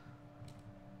instead.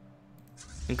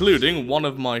 Including one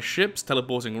of my ships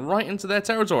teleporting right into their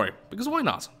territory, because why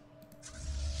not?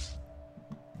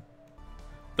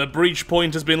 The breach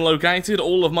point has been located,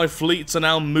 all of my fleets are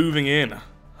now moving in.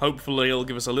 Hopefully it'll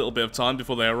give us a little bit of time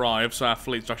before they arrive, so our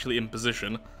fleets are actually in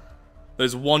position.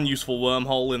 There's one useful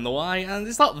wormhole in the way, and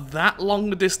it's not that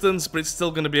long a distance, but it's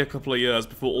still going to be a couple of years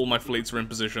before all my fleets are in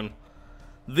position.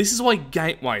 This is why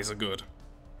gateways are good.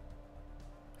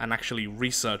 And actually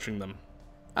researching them.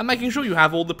 And making sure you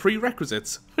have all the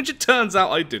prerequisites, which it turns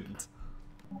out I didn't.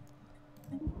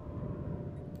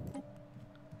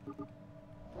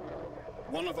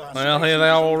 Well, here they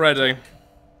are already.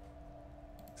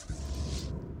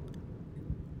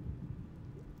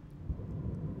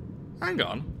 Hang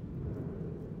on.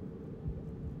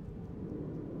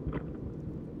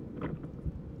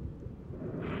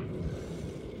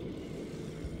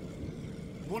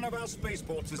 One of our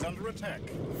spaceports is under attack.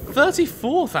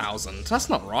 34,000? That's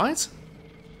not right.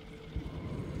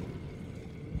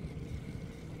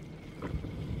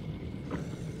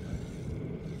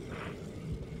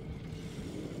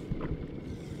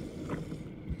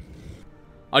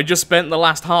 I just spent the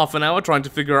last half an hour trying to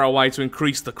figure out a way to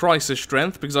increase the crisis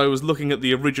strength because I was looking at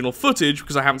the original footage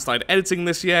because I haven't started editing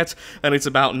this yet, and it's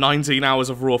about 19 hours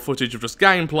of raw footage of just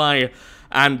gameplay,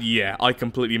 and yeah, I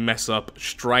completely mess up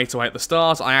straight away at the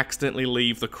start. I accidentally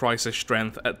leave the crisis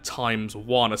strength at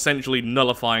 ×1, essentially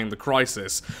nullifying the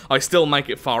crisis. I still make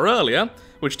it far earlier,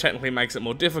 which technically makes it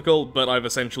more difficult, but I've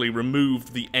essentially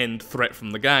removed the end threat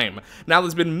from the game. Now,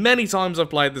 there's been many times I've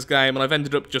played this game, and I've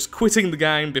ended up just quitting the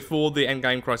game before the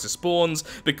endgame crisis spawns,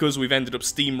 because we've ended up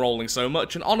steamrolling so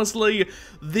much, and honestly,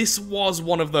 this was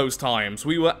one of those times.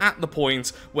 We were at the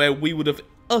point where we would have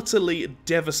utterly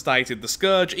devastated the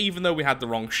Scourge, even though we had the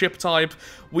wrong ship type.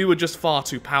 We were just far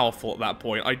too powerful at that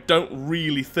point. I don't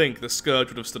really think the Scourge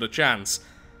would have stood a chance.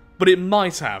 But it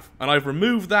might have, and I've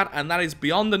removed that, and that is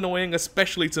beyond annoying,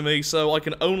 especially to me, so I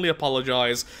can only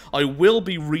apologise. I will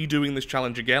be redoing this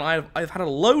challenge again. I've had a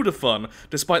load of fun,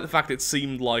 despite the fact it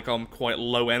seemed like I'm quite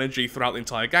low energy throughout the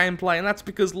entire gameplay, and that's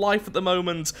because life at the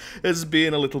moment has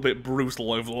been a little bit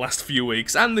brutal over the last few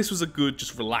weeks, and this was a good,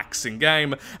 just relaxing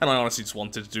game, and I honestly just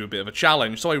wanted to do a bit of a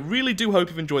challenge. So I really do hope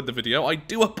you've enjoyed the video. I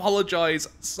do apologise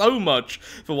so much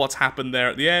for what's happened there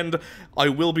at the end. I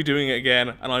will be doing it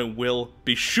again, and I will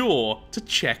be sure to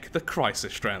check the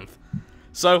crisis strength.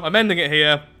 So, I'm ending it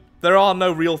here. There are no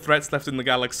real threats left in the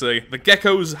galaxy. The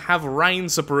geckos have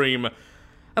reigned supreme,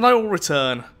 and I will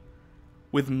return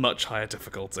with much higher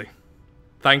difficulty.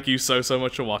 Thank you so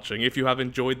much for watching. If you have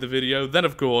enjoyed the video, then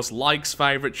of course, likes,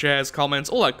 favourites, shares, comments,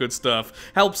 all that good stuff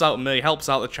helps out me, helps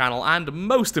out the channel, and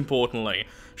most importantly,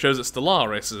 shows that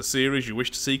Stellaris is a series you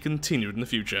wish to see continued in the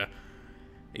future,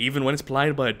 even when it's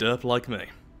played by a derp like me.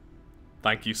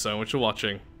 Thank you so much for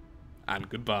watching, and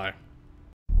goodbye.